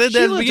that. I said that she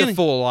at the lived beginning. a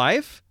full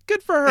life.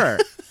 Good for her.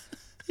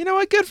 You know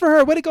what? Good for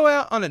her. Way to go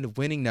out on a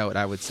winning note,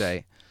 I would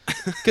say.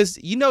 Because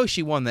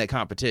she won that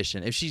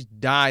competition. If she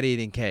died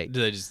eating cake, Do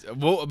they just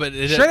but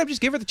straight up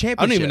just give her the I championship.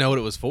 don't even know what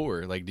it was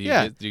for. Like, do you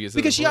get because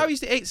something she for it?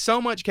 obviously ate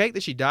so much cake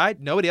that she died.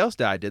 Nobody else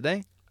died, did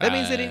they? That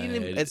means they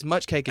didn't eat as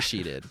much cake as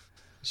she did.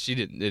 She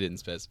didn't. It didn't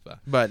specify.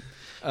 But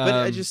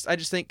I just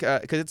think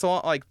because it's a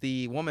lot like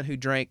the woman who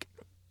drank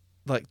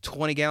like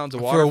 20 gallons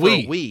of water For a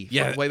Wii. for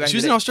Yeah, way back she in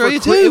was the in day. Australia,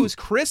 For too. It was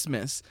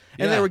Christmas,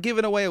 and Yeah. they were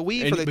giving away a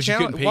Wii And- for the but you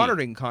couldn't pee.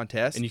 watering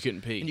contest, And you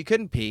couldn't pee. and you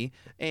couldn't pee,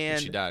 and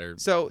she died. Or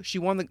so she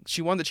won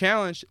the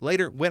challenge.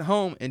 Later, went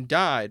home and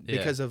died Yeah.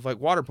 because of like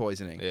water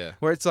poisoning. Yeah.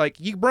 Where it's like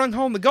you brung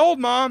home the gold,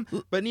 mom,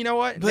 but you know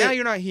what? But now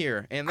you're not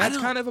here, and I that's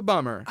don't- kind of a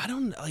bummer. I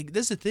don't like.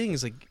 This is the thing.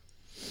 Is like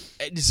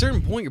at a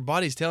certain point, your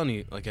body's telling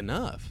you like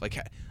enough. Like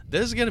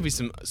there's gonna be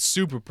some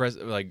super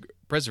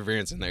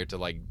perseverance in there to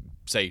like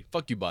say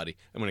fuck you, body.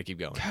 I'm gonna keep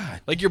going.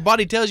 God. Like your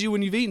body tells you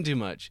when you've eaten too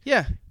much.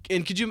 Yeah,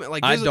 And could you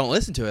like? I there's a- don't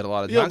listen to it a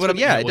lot of Yeah, times. but But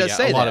yeah, it well, does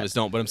say a lot that. of us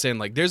don't. But I'm saying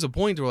like there's a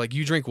point where like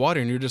you drink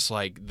water and you're just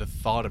like the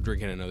thought of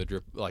drinking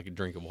another a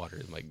drink of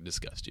water like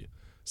disgusts you.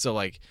 So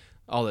like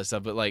all that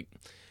stuff. But like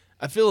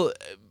I feel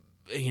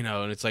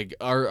and it's like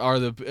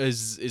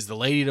is the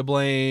lady to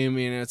blame?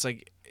 It's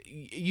like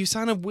you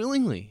sign up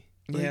willingly.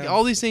 Like, Yeah.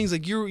 all these things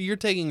like you're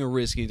taking a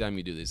risk anytime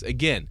you do this.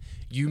 Again,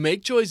 you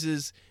make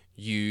choices.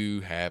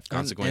 You have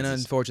consequences. And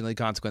unfortunately,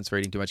 consequence for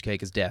eating too much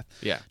cake is death.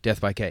 Yeah. Death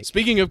by cake.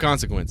 Speaking of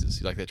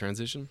consequences, you like that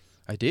transition?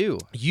 I do.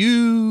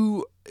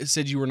 You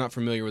said you were not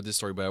familiar with this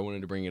story, but I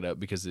wanted to bring it up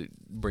because it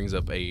brings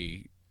up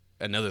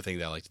another thing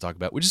that I like to talk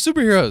about, which is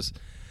superheroes.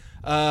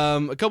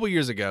 A couple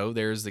years ago,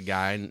 there's the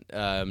guy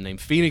named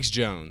Phoenix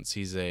Jones.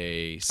 He's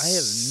a I have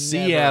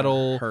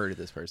Seattle. never heard of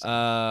this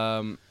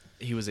person.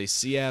 He was a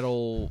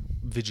Seattle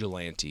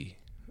vigilante.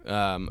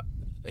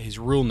 His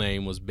real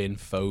name was Ben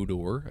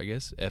Fodor, I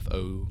guess.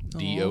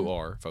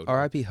 Fodor. Fodor.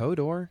 R.I.P.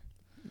 Hodor.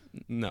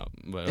 No.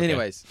 But okay.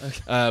 Anyways,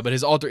 But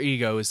his alter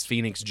ego is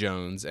Phoenix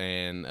Jones,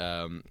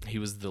 and he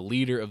was the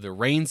leader of the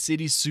Rain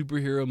City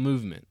superhero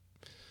movement.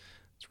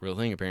 It's a real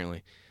thing,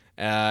 apparently.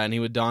 And he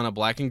would don a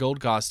black and gold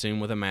costume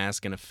with a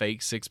mask and a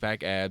fake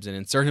six-pack abs and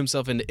insert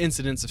himself into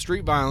incidents of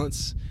street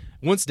violence,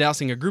 once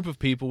dousing a group of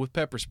people with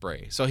pepper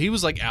spray. So he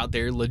was like out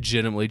there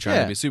legitimately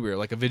trying to be a superhero,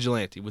 like a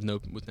vigilante with no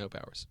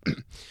powers.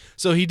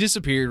 So he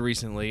disappeared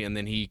recently, and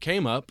then he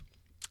came up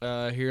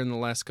here in the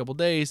last couple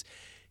days.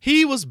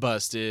 He was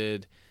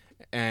busted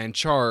and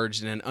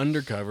charged in an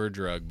undercover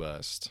drug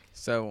bust.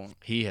 so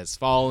He has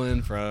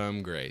fallen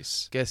from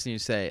grace. guessing you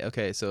say,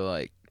 okay, so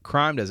like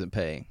crime doesn't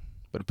pay,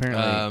 but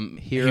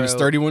apparently He was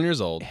 31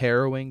 years old.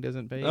 harrowing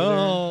doesn't pay.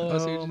 Oh, I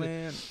see either. what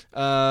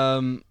Oh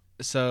you man.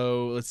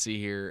 So let's see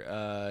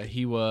here.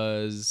 He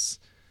was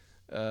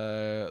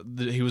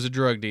he was a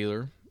drug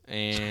dealer,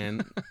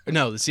 and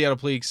no, the Seattle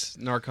Police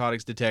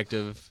narcotics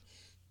detective.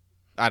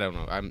 I don't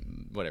know.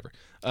 I'm whatever.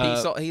 He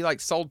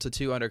sold to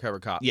 2 undercover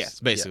cops. Yes,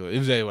 basically, it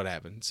was exactly what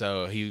happened.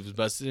 So he was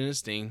busted in a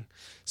sting.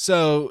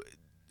 So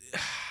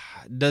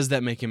does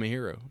that make him a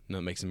hero? No,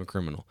 it makes him a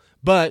criminal.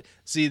 But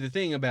see, the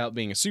thing about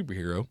being a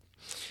superhero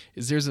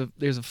is there's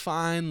a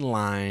fine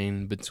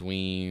line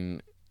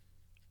between.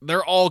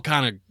 They're all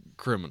kind of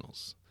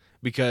criminals,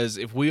 because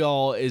if we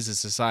all as a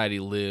society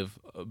live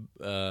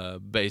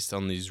based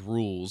on these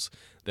rules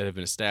that have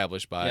been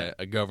established by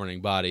a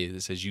governing body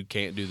that says you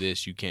can't do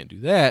this, you can't do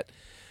that,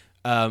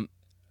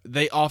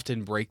 they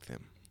often break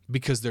them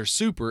because they're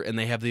super and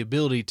they have the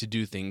ability to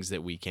do things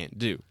that we can't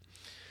do.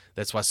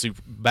 That's why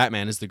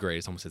Batman is the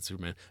greatest. I almost said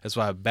Superman. That's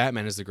why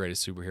Batman is the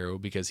greatest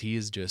superhero, because he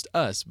is just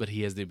us, but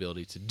he has the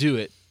ability to do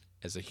it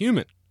as a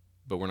human.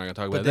 But we're not going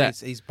to talk But about then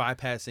that. he's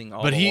bypassing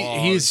all But the he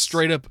is laws.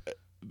 straight up.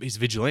 He's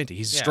vigilante.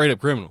 He's a Yeah. straight up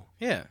criminal.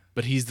 Yeah.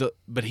 But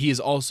he is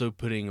also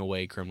putting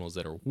away criminals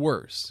that are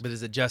worse. But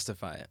does it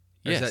justify it?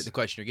 Or Yes. is that the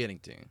question you're getting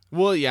to?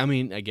 Well, yeah. I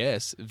mean, I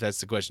guess if that's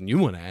the question you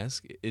want to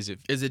ask, is it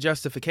Is it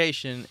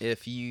justification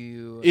if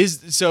you,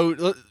 is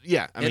so?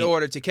 Yeah. I in mean,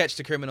 order to catch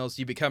the criminals,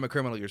 you become a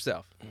criminal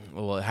yourself?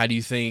 well, how do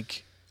you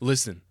think?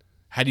 Listen,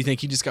 how do you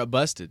think he just got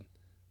busted?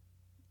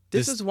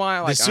 This is why I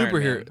like the Iron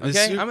superhero- Man. the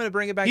Okay, su- I'm going to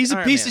bring it back. He's to a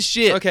Iron piece Man. of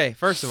shit. Okay,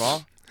 first of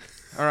all,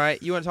 All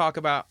right, you want to talk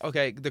about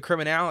the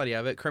criminality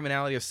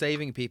of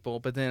saving people,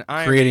 but then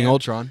Creating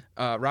Ultron.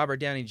 Robert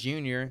Downey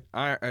Jr.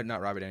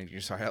 Not Robert Downey Jr.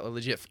 Sorry, I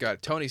legit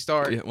forgot. Tony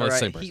Stark. Yeah, well, all right,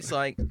 same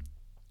person.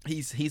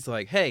 he's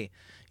like, hey,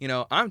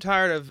 I'm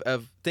tired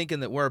of thinking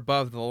that we're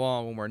above the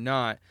law when we're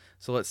not.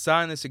 So let's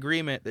sign this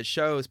agreement that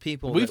shows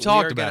people We've that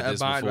talked we are about going to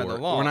this abide by before.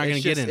 the law. We're not going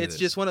to get into It's this.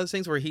 just one of those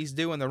things where he's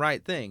doing the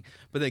right thing.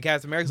 But then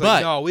Captain America's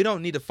like, no, we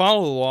don't need to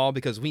follow the law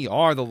because we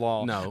are the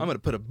law. No. I'm going to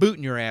put a boot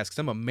in your ass because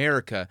I'm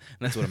America,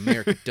 and that's what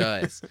America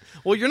does.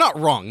 Well, you're not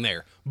wrong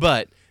there,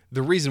 but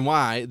the reason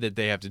why that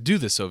they have to do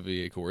the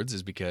Soviet Accords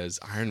is because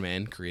Iron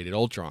Man created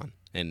Ultron,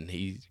 and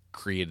he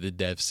created the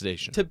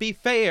devastation. To be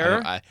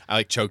fair, I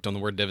like choked on the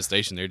word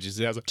devastation there.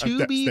 Just I was like,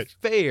 to be devastation.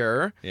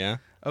 fair, Yeah.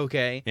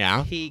 okay,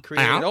 Yeah. he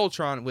created Ow.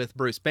 Ultron with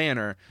Bruce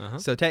Banner, Uh-huh.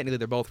 so technically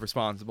they're both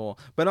responsible.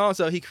 But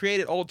also, he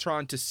created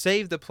Ultron to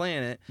save the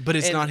planet. But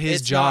it's and not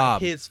his it's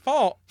job. Not his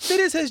fault. It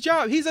is his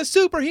job. He's a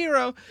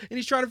superhero, and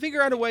he's trying to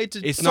figure out a way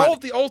to It's solve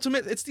not- the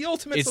ultimate. It's the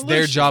ultimate. It's solution.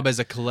 their job as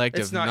a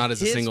collective, It's not as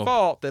a his single.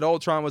 fault that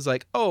Ultron was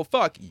like, "Oh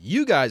fuck,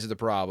 you guys are the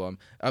problem.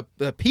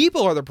 The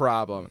people are the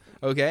problem."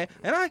 Okay,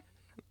 and I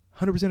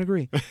 100%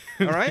 agree.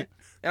 All right,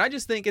 and I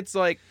just think it's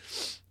like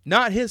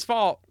not his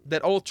fault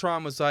that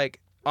Ultron was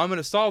like, "I'm going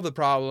to solve the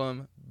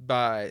problem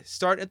by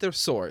starting at the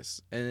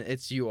source, and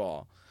it's you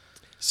all."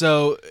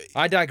 So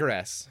I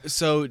digress.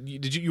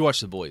 did you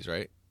watch The Boys,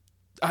 right?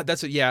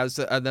 That's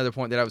another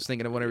point that I was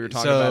thinking of whenever you were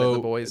talking So about it, The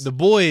Boys. The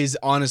Boys,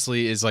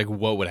 honestly, is like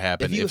what would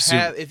happen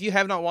If you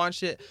have not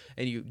watched it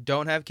and you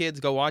don't have kids,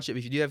 go watch it.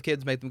 If you do have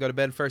kids, make them go to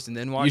bed first and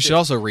then watch it. You should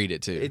also read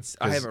it too.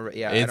 I 'cause haven't.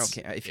 I don't.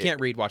 If you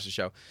can't read, watch the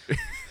show.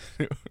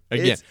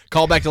 Again,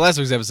 call back to last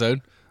week's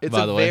episode. It's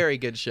by a the way. very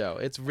good show.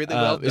 It's really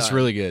well done. It's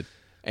really good,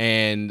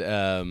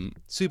 and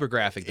super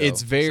graphic. Though,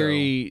 it's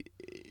very.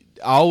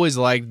 I always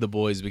liked The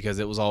Boys because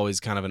it was always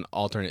kind of an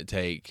alternate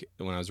take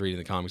when I was reading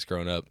the comics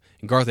growing up.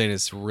 And Garth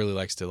Ennis really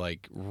likes to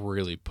like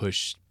really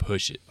push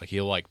it. Like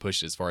he'll like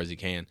push it as far as he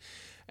can.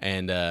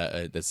 And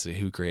that's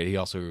who created. He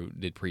also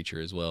did Preacher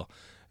as well.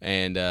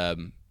 And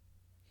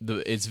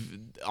it's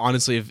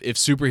honestly if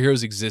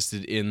superheroes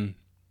existed in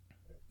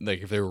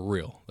like if they were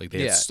real, like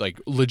they had like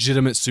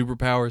legitimate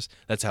superpowers,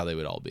 that's how they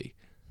would all be.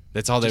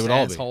 That's all they would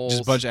all be.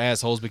 Just a bunch of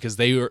assholes because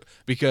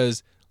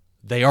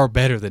they are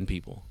better than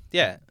people.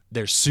 Yeah.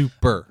 They're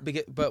super.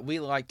 But we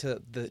like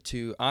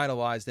to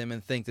idolize them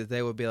and think that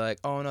they would be like,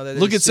 oh no, they're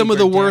look at some of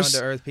the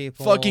worst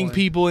people fucking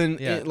people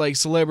in like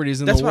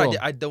celebrities in that's the world.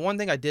 What the one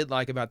thing I did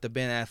like about the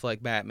Ben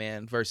Affleck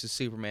Batman versus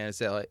Superman is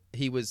that like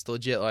he was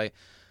legit like,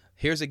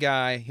 here's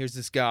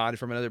this god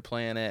from another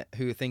planet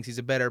who thinks he's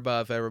a better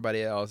above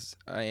everybody else,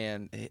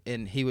 and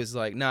he was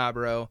like, nah,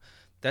 bro.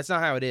 That's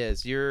not how it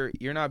is. You're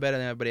not better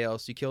than everybody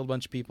else. You killed a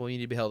bunch of people. You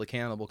need to be held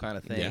accountable, kind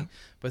of thing. Yeah.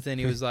 But then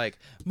he was like,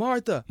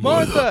 Martha,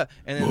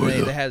 and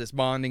then they had this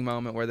bonding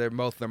moment where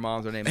both their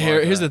moms are named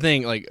Martha. Here's the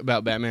thing, like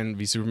about Batman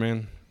v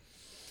Superman.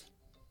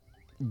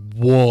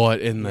 What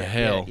in the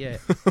hell? Yeah.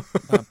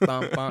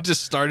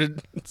 Just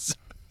started.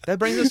 That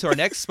brings us to our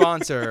next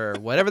sponsor,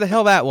 whatever the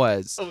hell that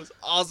was. That was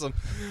awesome.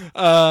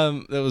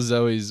 That was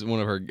always one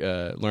of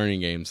her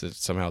learning games that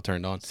somehow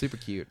turned on. Super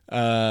cute.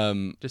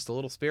 Just a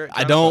little spirit.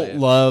 I don't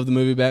love the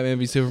movie Batman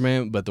v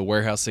Superman, but the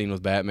warehouse scene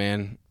with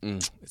Batman,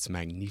 it's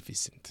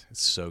magnificent.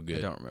 It's so good.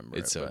 I don't remember.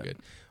 It's so good.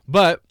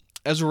 But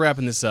as we're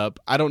wrapping this up,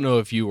 I don't know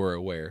if you were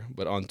aware,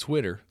 but on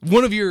Twitter,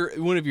 one of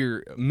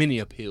your many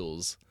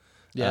appeals.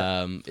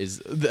 Is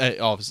that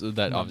obviously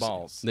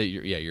balls. That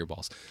your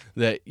balls.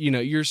 That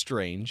you're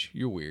strange,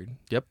 you're weird.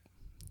 Yep.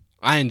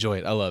 I enjoy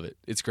it. I love it.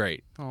 It's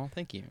great. Oh,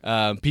 thank you.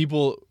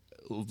 People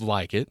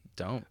like it.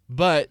 Don't.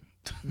 But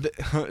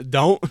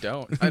don't.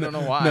 I don't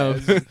know why. No.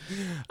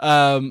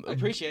 I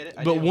appreciate it.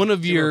 But one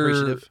of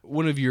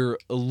your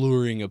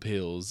alluring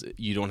appeals,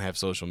 you don't have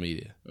social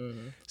media.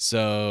 Mm-hmm.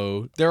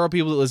 So there are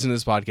people that listen to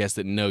this podcast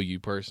that know you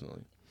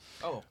personally.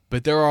 Oh.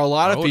 But there are a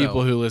lot of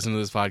people who listen to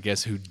this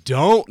podcast who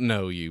don't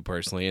know you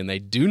personally, and they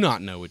do not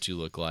know what you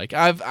look like.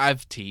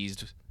 I've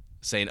teased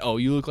saying, "Oh,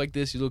 you look like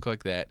this, you look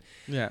like that."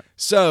 Yeah.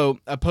 So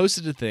I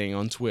posted a thing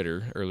on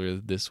Twitter earlier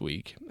this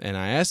week, and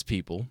I asked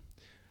people.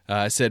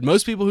 I said,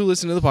 most people who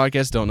listen to the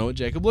podcast don't know what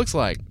Jacob looks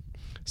like.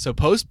 So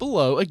post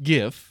below a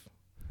GIF.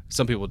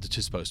 Some people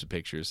just posted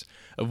pictures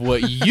of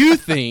what you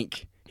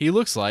think he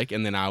looks like,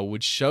 and then I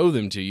would show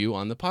them to you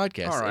on the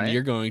podcast, All right. and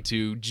you're going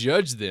to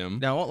judge them.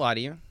 Now, I won't lie to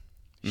you.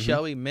 Mm-hmm.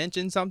 Shelby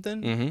mentioned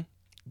something. Mm-hmm.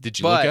 Did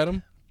you look at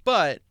him?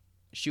 But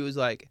she was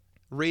like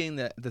reading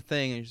the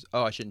thing, and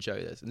I shouldn't show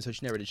you this, and so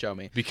she never did show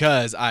me.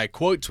 Because I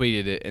quote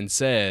tweeted it and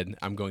said,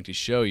 I'm going to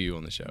show you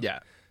on the show.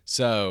 Yeah.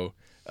 So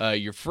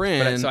your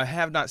friend. So I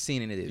have not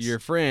seen any of these. Your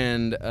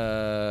friend,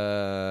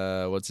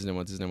 what's his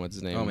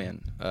name? Oh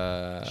man.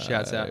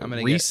 Shouts out. I'm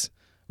gonna Reese.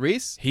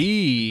 Reese.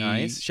 He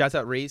Nice. Shouts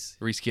out Reese.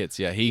 Reese Kitts.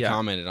 Yeah, he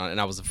commented on it,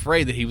 and I was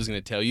afraid that he was going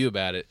to tell you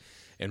about it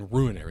and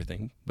ruin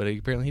everything, but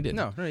apparently he didn't.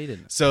 No, he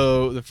didn't.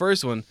 So the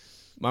first one,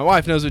 my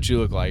wife knows what you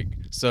look like.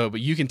 So, but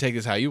you can take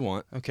this how you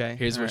want. Okay.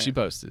 Here's what she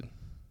posted.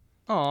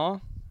 Aw,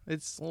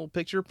 it's a little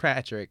picture of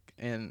Patrick,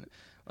 and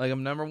like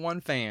I'm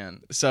 #1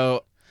 fan.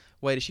 So,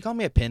 wait, did she call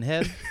me a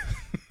pinhead?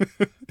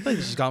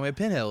 Maybe she's calling me a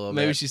pinhead a little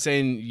Maybe bit. she's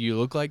saying you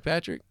look like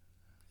Patrick.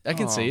 I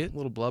can see it. A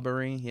little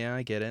blubbery. Yeah,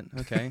 I get it.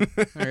 Okay.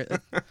 All right.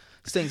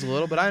 Stings a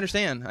little, but I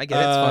understand. I get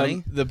it. It's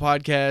funny. The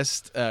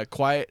podcast,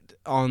 Quiet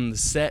on the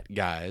Set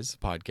Guys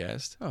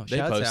podcast, Oh, they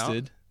shouts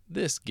posted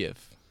this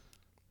GIF.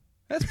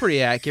 That's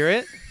pretty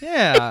accurate.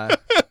 Yeah.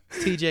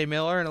 TJ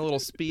Miller and a little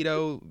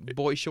Speedo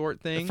boy short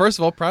thing. First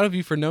of all, proud of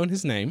you for knowing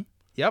his name.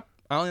 Yep.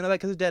 I only know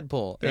that because of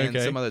Deadpool and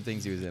Okay. some other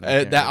things he was in.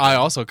 That I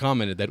also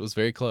commented that was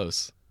very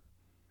close.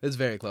 It's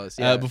very close.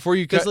 Yeah. Before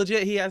you Because cut,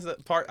 legit, he has the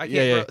part. I can't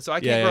Yeah, grow, so I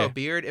can't grow a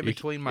beard in You-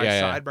 between my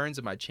yeah. sideburns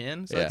and my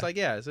chin. So Yeah. it's like,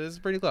 yeah, so it's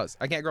pretty close.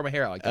 I can't grow my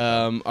hair out like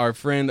that. our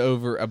friend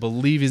over, I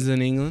believe he's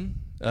in England,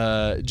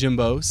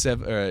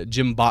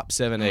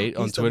 Jimbop78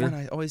 on He's the Twitter. one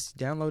I always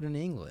download in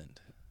England.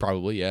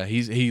 Probably, yeah.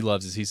 He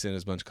loves us. He sent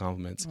us a bunch of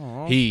compliments.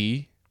 Aw.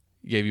 He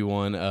gave you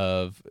one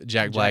of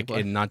Jack Black Black.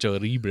 and Nacho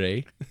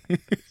Libre.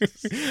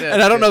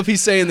 And I don't know if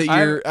he's saying that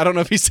I don't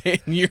know if he's saying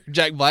you're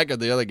Jack Black or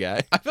the other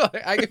guy. I feel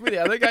like I could be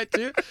the other guy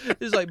too.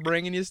 Just like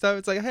bringing you stuff.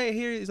 It's like, hey,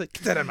 here. He's like,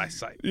 get that out of my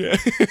sight. Yeah.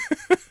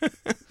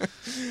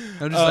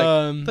 I'm just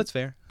like, that's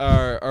fair.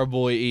 Our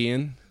boy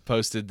Ian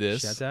posted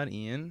this. Shout out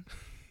Ian.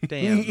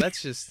 Damn,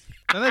 that's just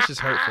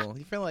hurtful.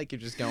 You feel like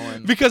you're just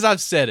going. Because I've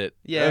said it.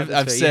 Yeah,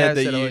 I've said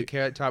that you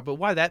Carrot Top, but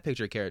why that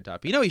picture of Carrot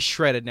Top? You know he's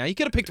shredded now. You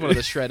could have picked one of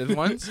the shredded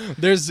ones.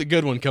 There's a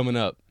good one coming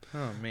up.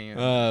 Oh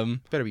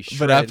man, better be shredded.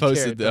 But I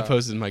Carrot Top.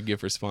 posted my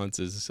GIF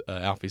responses.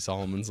 Alfie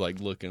Solomon's like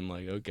looking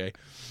like okay,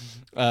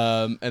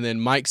 and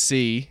then Mike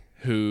C,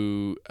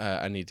 who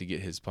I need to get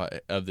his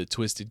of the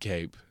Twisted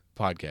Cape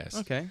podcast.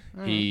 Okay,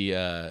 He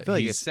I feel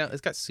like it's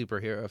got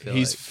superhero. I feel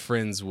he's like.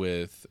 friends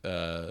with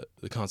the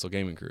Console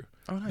Gaming Crew.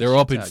 Oh, nice. They're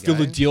up in Shout out, guys.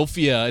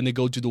 Philadelphia and they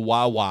go to the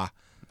Wawa.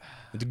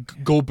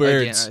 Go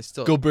Birds! I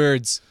still- Go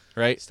Birds!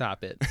 Right?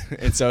 Stop it.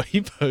 And so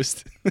he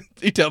posted.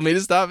 He told me to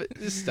stop it.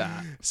 Just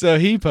stop. So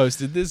he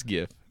posted this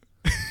GIF.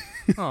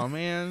 Oh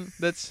man,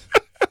 that's.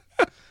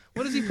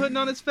 What is he putting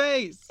on his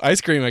face? Ice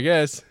cream, I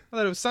guess. I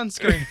thought it was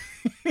sunscreen.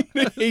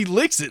 He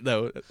licks it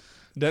though,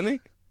 doesn't he?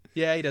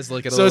 Yeah, he does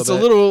look at it. So it's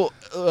bit.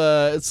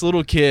 a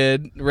little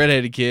kid,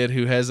 redheaded kid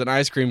who has an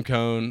ice cream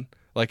cone,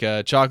 like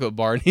a chocolate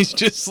bar, and he's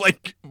just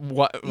like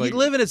what? He's Like,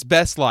 living his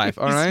best life.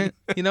 All right.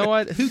 You know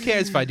what? Who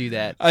cares if I do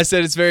that? I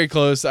said it's very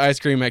close. The ice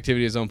cream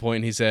activity is on point.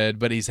 And he said,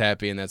 but he's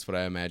happy, and that's what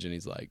I imagine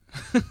he's like.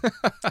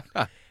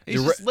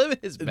 He's just living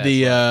his best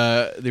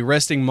life. The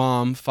resting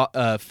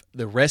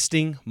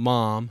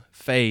mom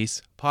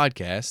face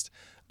podcast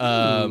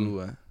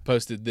Ooh.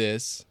 posted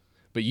this,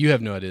 but you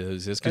have no idea who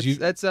this is because you.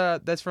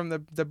 That's from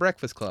the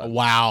Breakfast Club.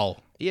 Wow,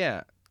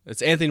 Yeah.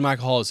 it's Anthony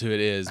Michael Hall is who it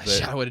is,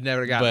 but I would have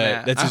never gotten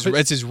that. but I was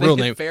that's his real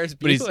thinking name. Ferris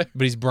But Bueller.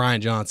 he's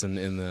Brian Johnson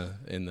in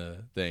the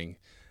thing.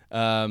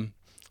 No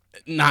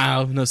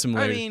I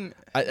similarity. mean,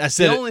 I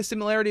said the it- only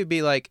similarity would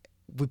be like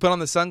we put on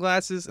the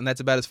sunglasses and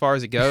that's about as far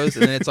as it goes.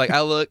 And then it's like I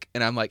look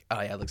and I'm like,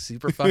 oh yeah, I look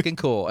super fucking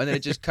cool. And then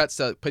it just cuts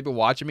to people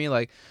watching me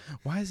like,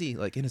 why is he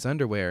like in his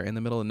underwear in the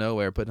middle of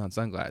nowhere putting on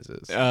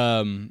sunglasses?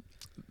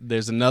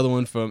 There's another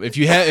one from if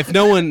you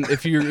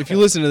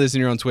listen to this and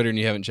you're on Twitter and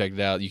you haven't checked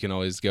it out, you can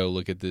always go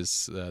look at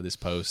this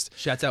post.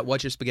 Shouts out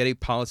What's Your Spaghetti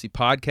Policy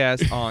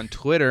Podcast on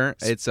Twitter.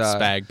 It's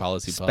Spag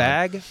Policy Pod.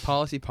 Spag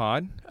Policy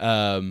Pod.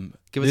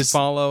 Give us This- a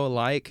follow, a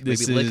like, maybe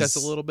this lick us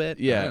is- a little bit.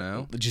 Yeah. I don't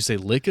know. Did you say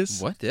lick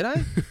us? What did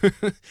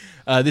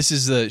I? This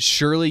is the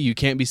Surely You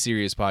Can't Be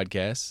Serious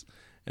podcast,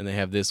 and they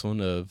have this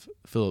one of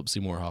Philip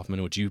Seymour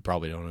Hoffman, which you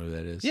probably don't know who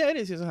that is. Yeah, it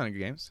is. He was in Hunger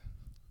Games.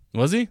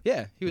 Was he?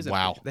 Yeah, he was.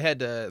 Wow. They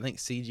had I think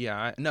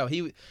CGI. No,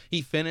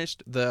 he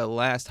finished the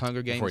last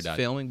Hunger Before he Games died.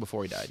 filming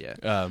before he died.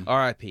 Yeah.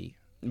 R.I.P.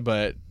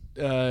 But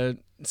I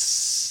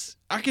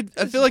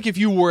feel like if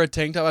you wore a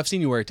tank top, I've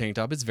seen you wear a tank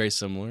top. It's very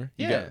similar.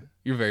 Yeah.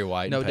 You're very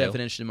white. No and pale.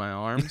 definition in my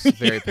arms.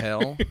 Very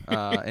pale.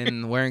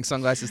 And wearing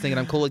sunglasses, thinking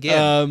I'm cool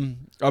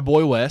again. Our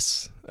boy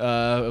Wes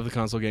of the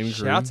Console Gaming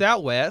Crew. Shouts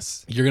out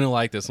Wes. You're gonna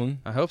like this one.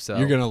 I hope so.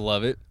 You're gonna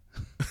love it.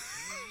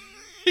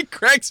 It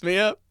cracks me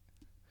up.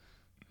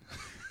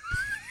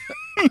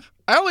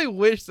 I only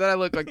wish that I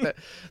looked like that.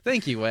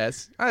 Thank you,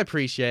 Wes. I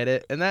appreciate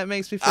it, and that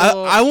makes me feel.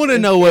 I want to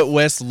know what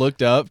Wes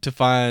looked up to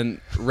find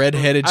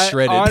redheaded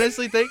shredded. I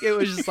honestly think it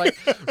was just like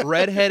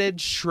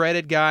redheaded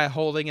shredded guy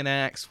holding an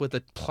axe with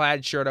a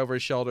plaid shirt over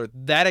his shoulder.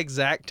 That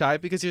exact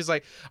type, because he was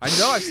like, I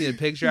know I've seen a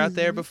picture out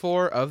there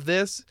before of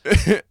this. Let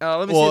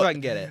me see if I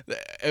can get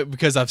it.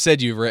 Because I've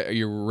said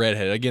you're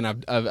redheaded. Again,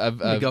 I've I'm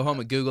gonna go home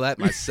and Google that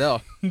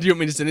myself. do you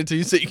want me to send it to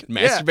you so you can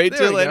Yeah, masturbate there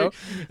to it we later go.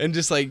 and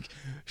just like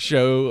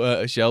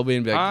show Shelby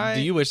and be like,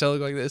 do you wish I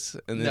looked like this?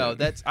 And then, No,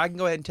 I can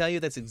go ahead and tell you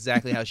that's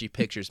exactly how she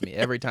pictures me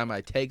every time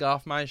I take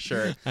off my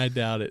shirt. I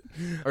doubt it.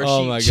 Or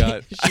Oh she- my she-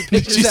 god! she Did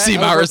pictures you that see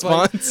my over,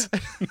 like- response?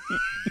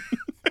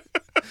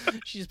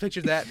 She just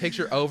pictured that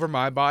picture over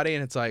my body,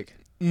 and it's like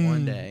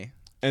one day.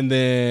 And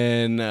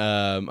then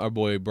our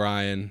boy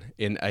Brian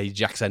in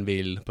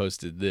Jacksonville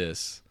posted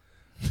this.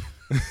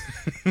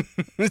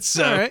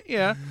 So, All right,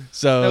 yeah.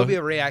 so That'll be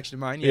a reaction of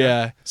mine.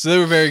 yeah. So they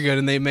were very good,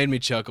 and they made me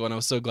chuckle, and I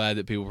was so glad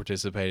that people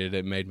participated.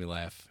 It made me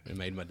laugh. It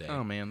made my day.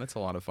 Oh man, that's a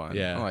lot of fun.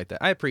 Yeah. I like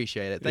that. I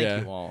appreciate it.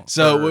 Thank you all.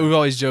 So for- we've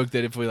always joked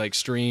that if we like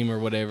stream or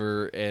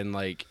whatever, and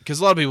like, because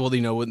a lot of people,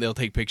 when they'll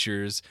take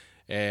pictures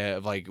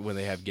of like when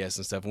they have guests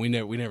and stuff, and we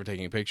never take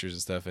any pictures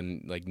and stuff,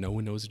 and like no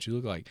one knows what you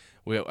look like.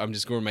 I'm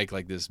just gonna make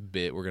like this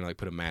bit. We're gonna like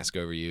put a mask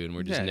over you, and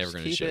we're just never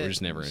gonna show. We're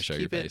just never gonna show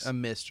your face. Keep it a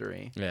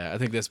mystery. Yeah, I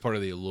think that's part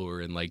of the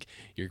allure, and like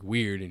you're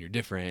weird and you're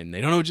different, and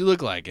they don't know what you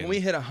look like. And When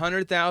we hit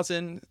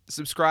 100,000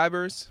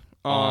 subscribers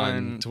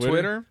on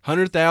Twitter,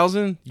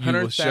 100,000, you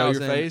will show your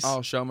 100,000, face.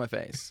 I'll show my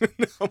face.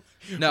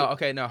 No,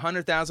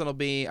 100,000 will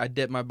be I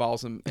dip my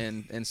balls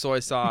in soy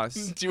sauce.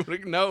 Do you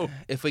want to know?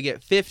 If we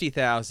get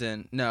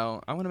 50,000,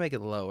 no, I want to make it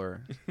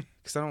lower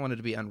because I don't want it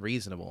to be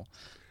unreasonable.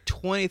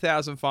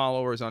 20,000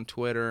 followers on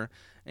Twitter,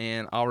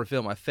 and I'll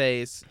reveal my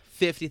face.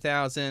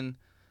 50,000,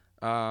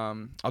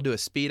 I'll do a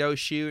Speedo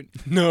shoot.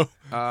 No.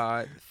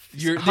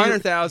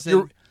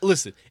 100,000.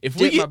 Listen, if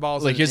Dip we get my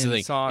balls like, here's in the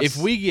thing: sauce. if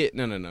we get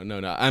no,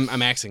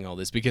 I'm axing all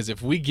this because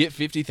if we get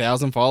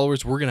 50,000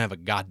 followers, we're gonna have a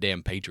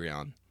goddamn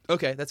Patreon,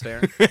 Okay, that's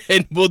fair.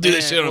 and we'll do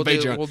this And shit on we'll do-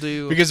 Patreon. we'll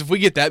do because if we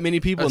get that many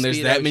people a and there's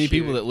Speedo that many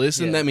people shoot. that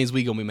listen, Yeah. that means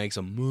we gonna make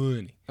some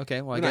money.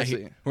 Okay, well, I We're not,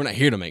 guess. we're not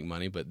here to make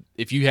money, but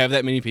if you have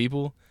that many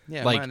people,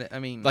 Yeah, like, I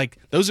mean, like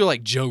those are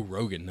like Joe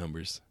Rogan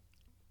numbers.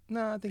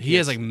 no, I think He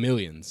has like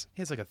millions.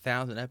 he has like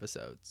 1,000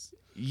 episodes.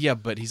 Yeah,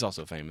 but he's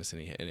also famous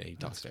and he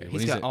talks to fair. people.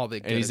 He's And got all the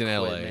and good he's in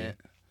LA. equipment.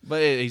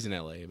 But he's in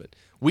LA. But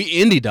we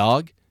indie,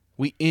 dog.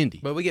 We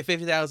indie. But we get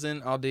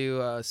 50,000. I'll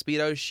do a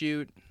Speedo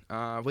shoot.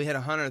 If we hit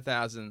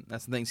 100,000,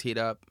 that's when things heat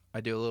up.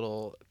 I do a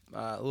little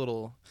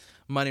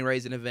money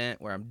raising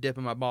event where I'm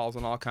dipping my balls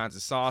in all kinds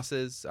of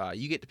sauces.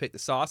 You get to pick the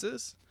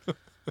sauces. It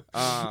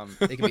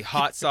could be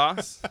hot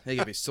sauce. It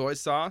could be soy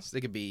sauce.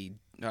 It could be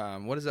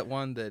what is that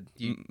one that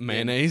you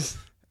Mayonnaise.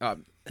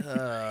 Man,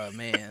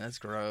 that's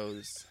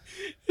gross.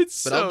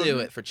 It's But I'll do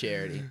it for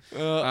charity.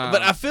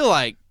 But I feel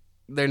like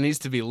there needs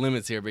to be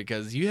limits here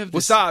because you have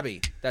this.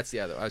 Wasabi. That's the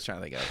other one I was trying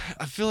to think of.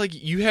 I feel like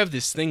you have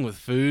this thing with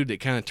food that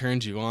kind of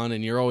turns you on,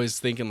 and you're always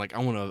thinking like, I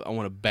want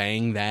to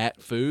bang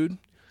that food.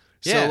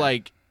 Yeah. So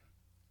like,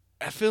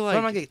 I feel But I'm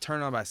not like. gonna get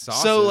turned on by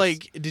sauces. So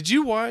like, did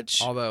you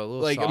watch although a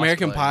little like sauce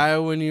American flavor. Pie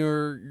when you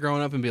were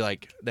growing up and be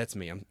like, that's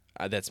me.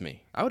 That's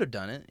me. I would have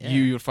done it. Yeah.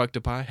 You fucked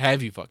a pie?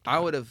 Have you fucked a pie? I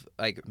would have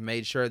like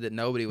made sure that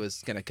nobody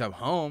was gonna come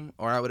home,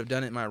 or I would have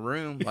done it in my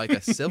room like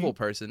a civil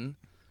person.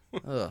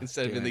 Ugh,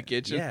 Instead of in the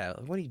kitchen? Yeah,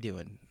 what are you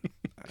doing?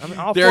 I mean,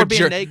 all There for are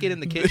being ger- naked in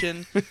the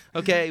kitchen.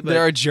 Okay, but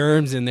There are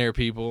germs in there,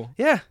 people.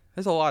 yeah,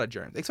 there's a lot of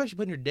germs, especially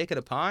putting your dick in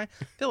a pie.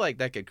 I feel like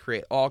that could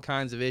create all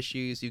kinds of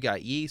issues. You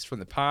got yeast from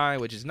the pie,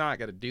 which is not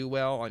gonna do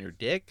well on your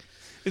dick.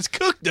 It's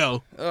cooked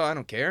though. Oh, I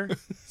don't care.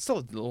 It's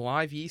still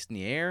live yeast in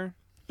the air.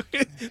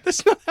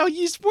 That's not how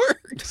yeast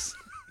works.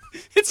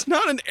 It's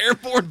not an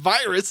airborne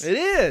virus. It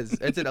is.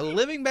 It's a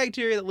living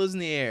bacteria that lives in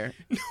the air.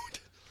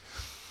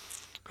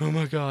 Oh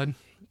my god.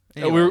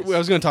 I Anyways.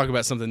 was going to talk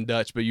about something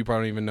Dutch, but you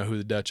probably don't even know who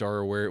the Dutch are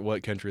or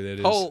what country that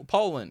is.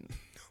 Poland.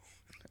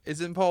 It's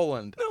in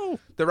Poland. No.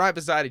 They're right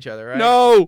beside each other, right? No.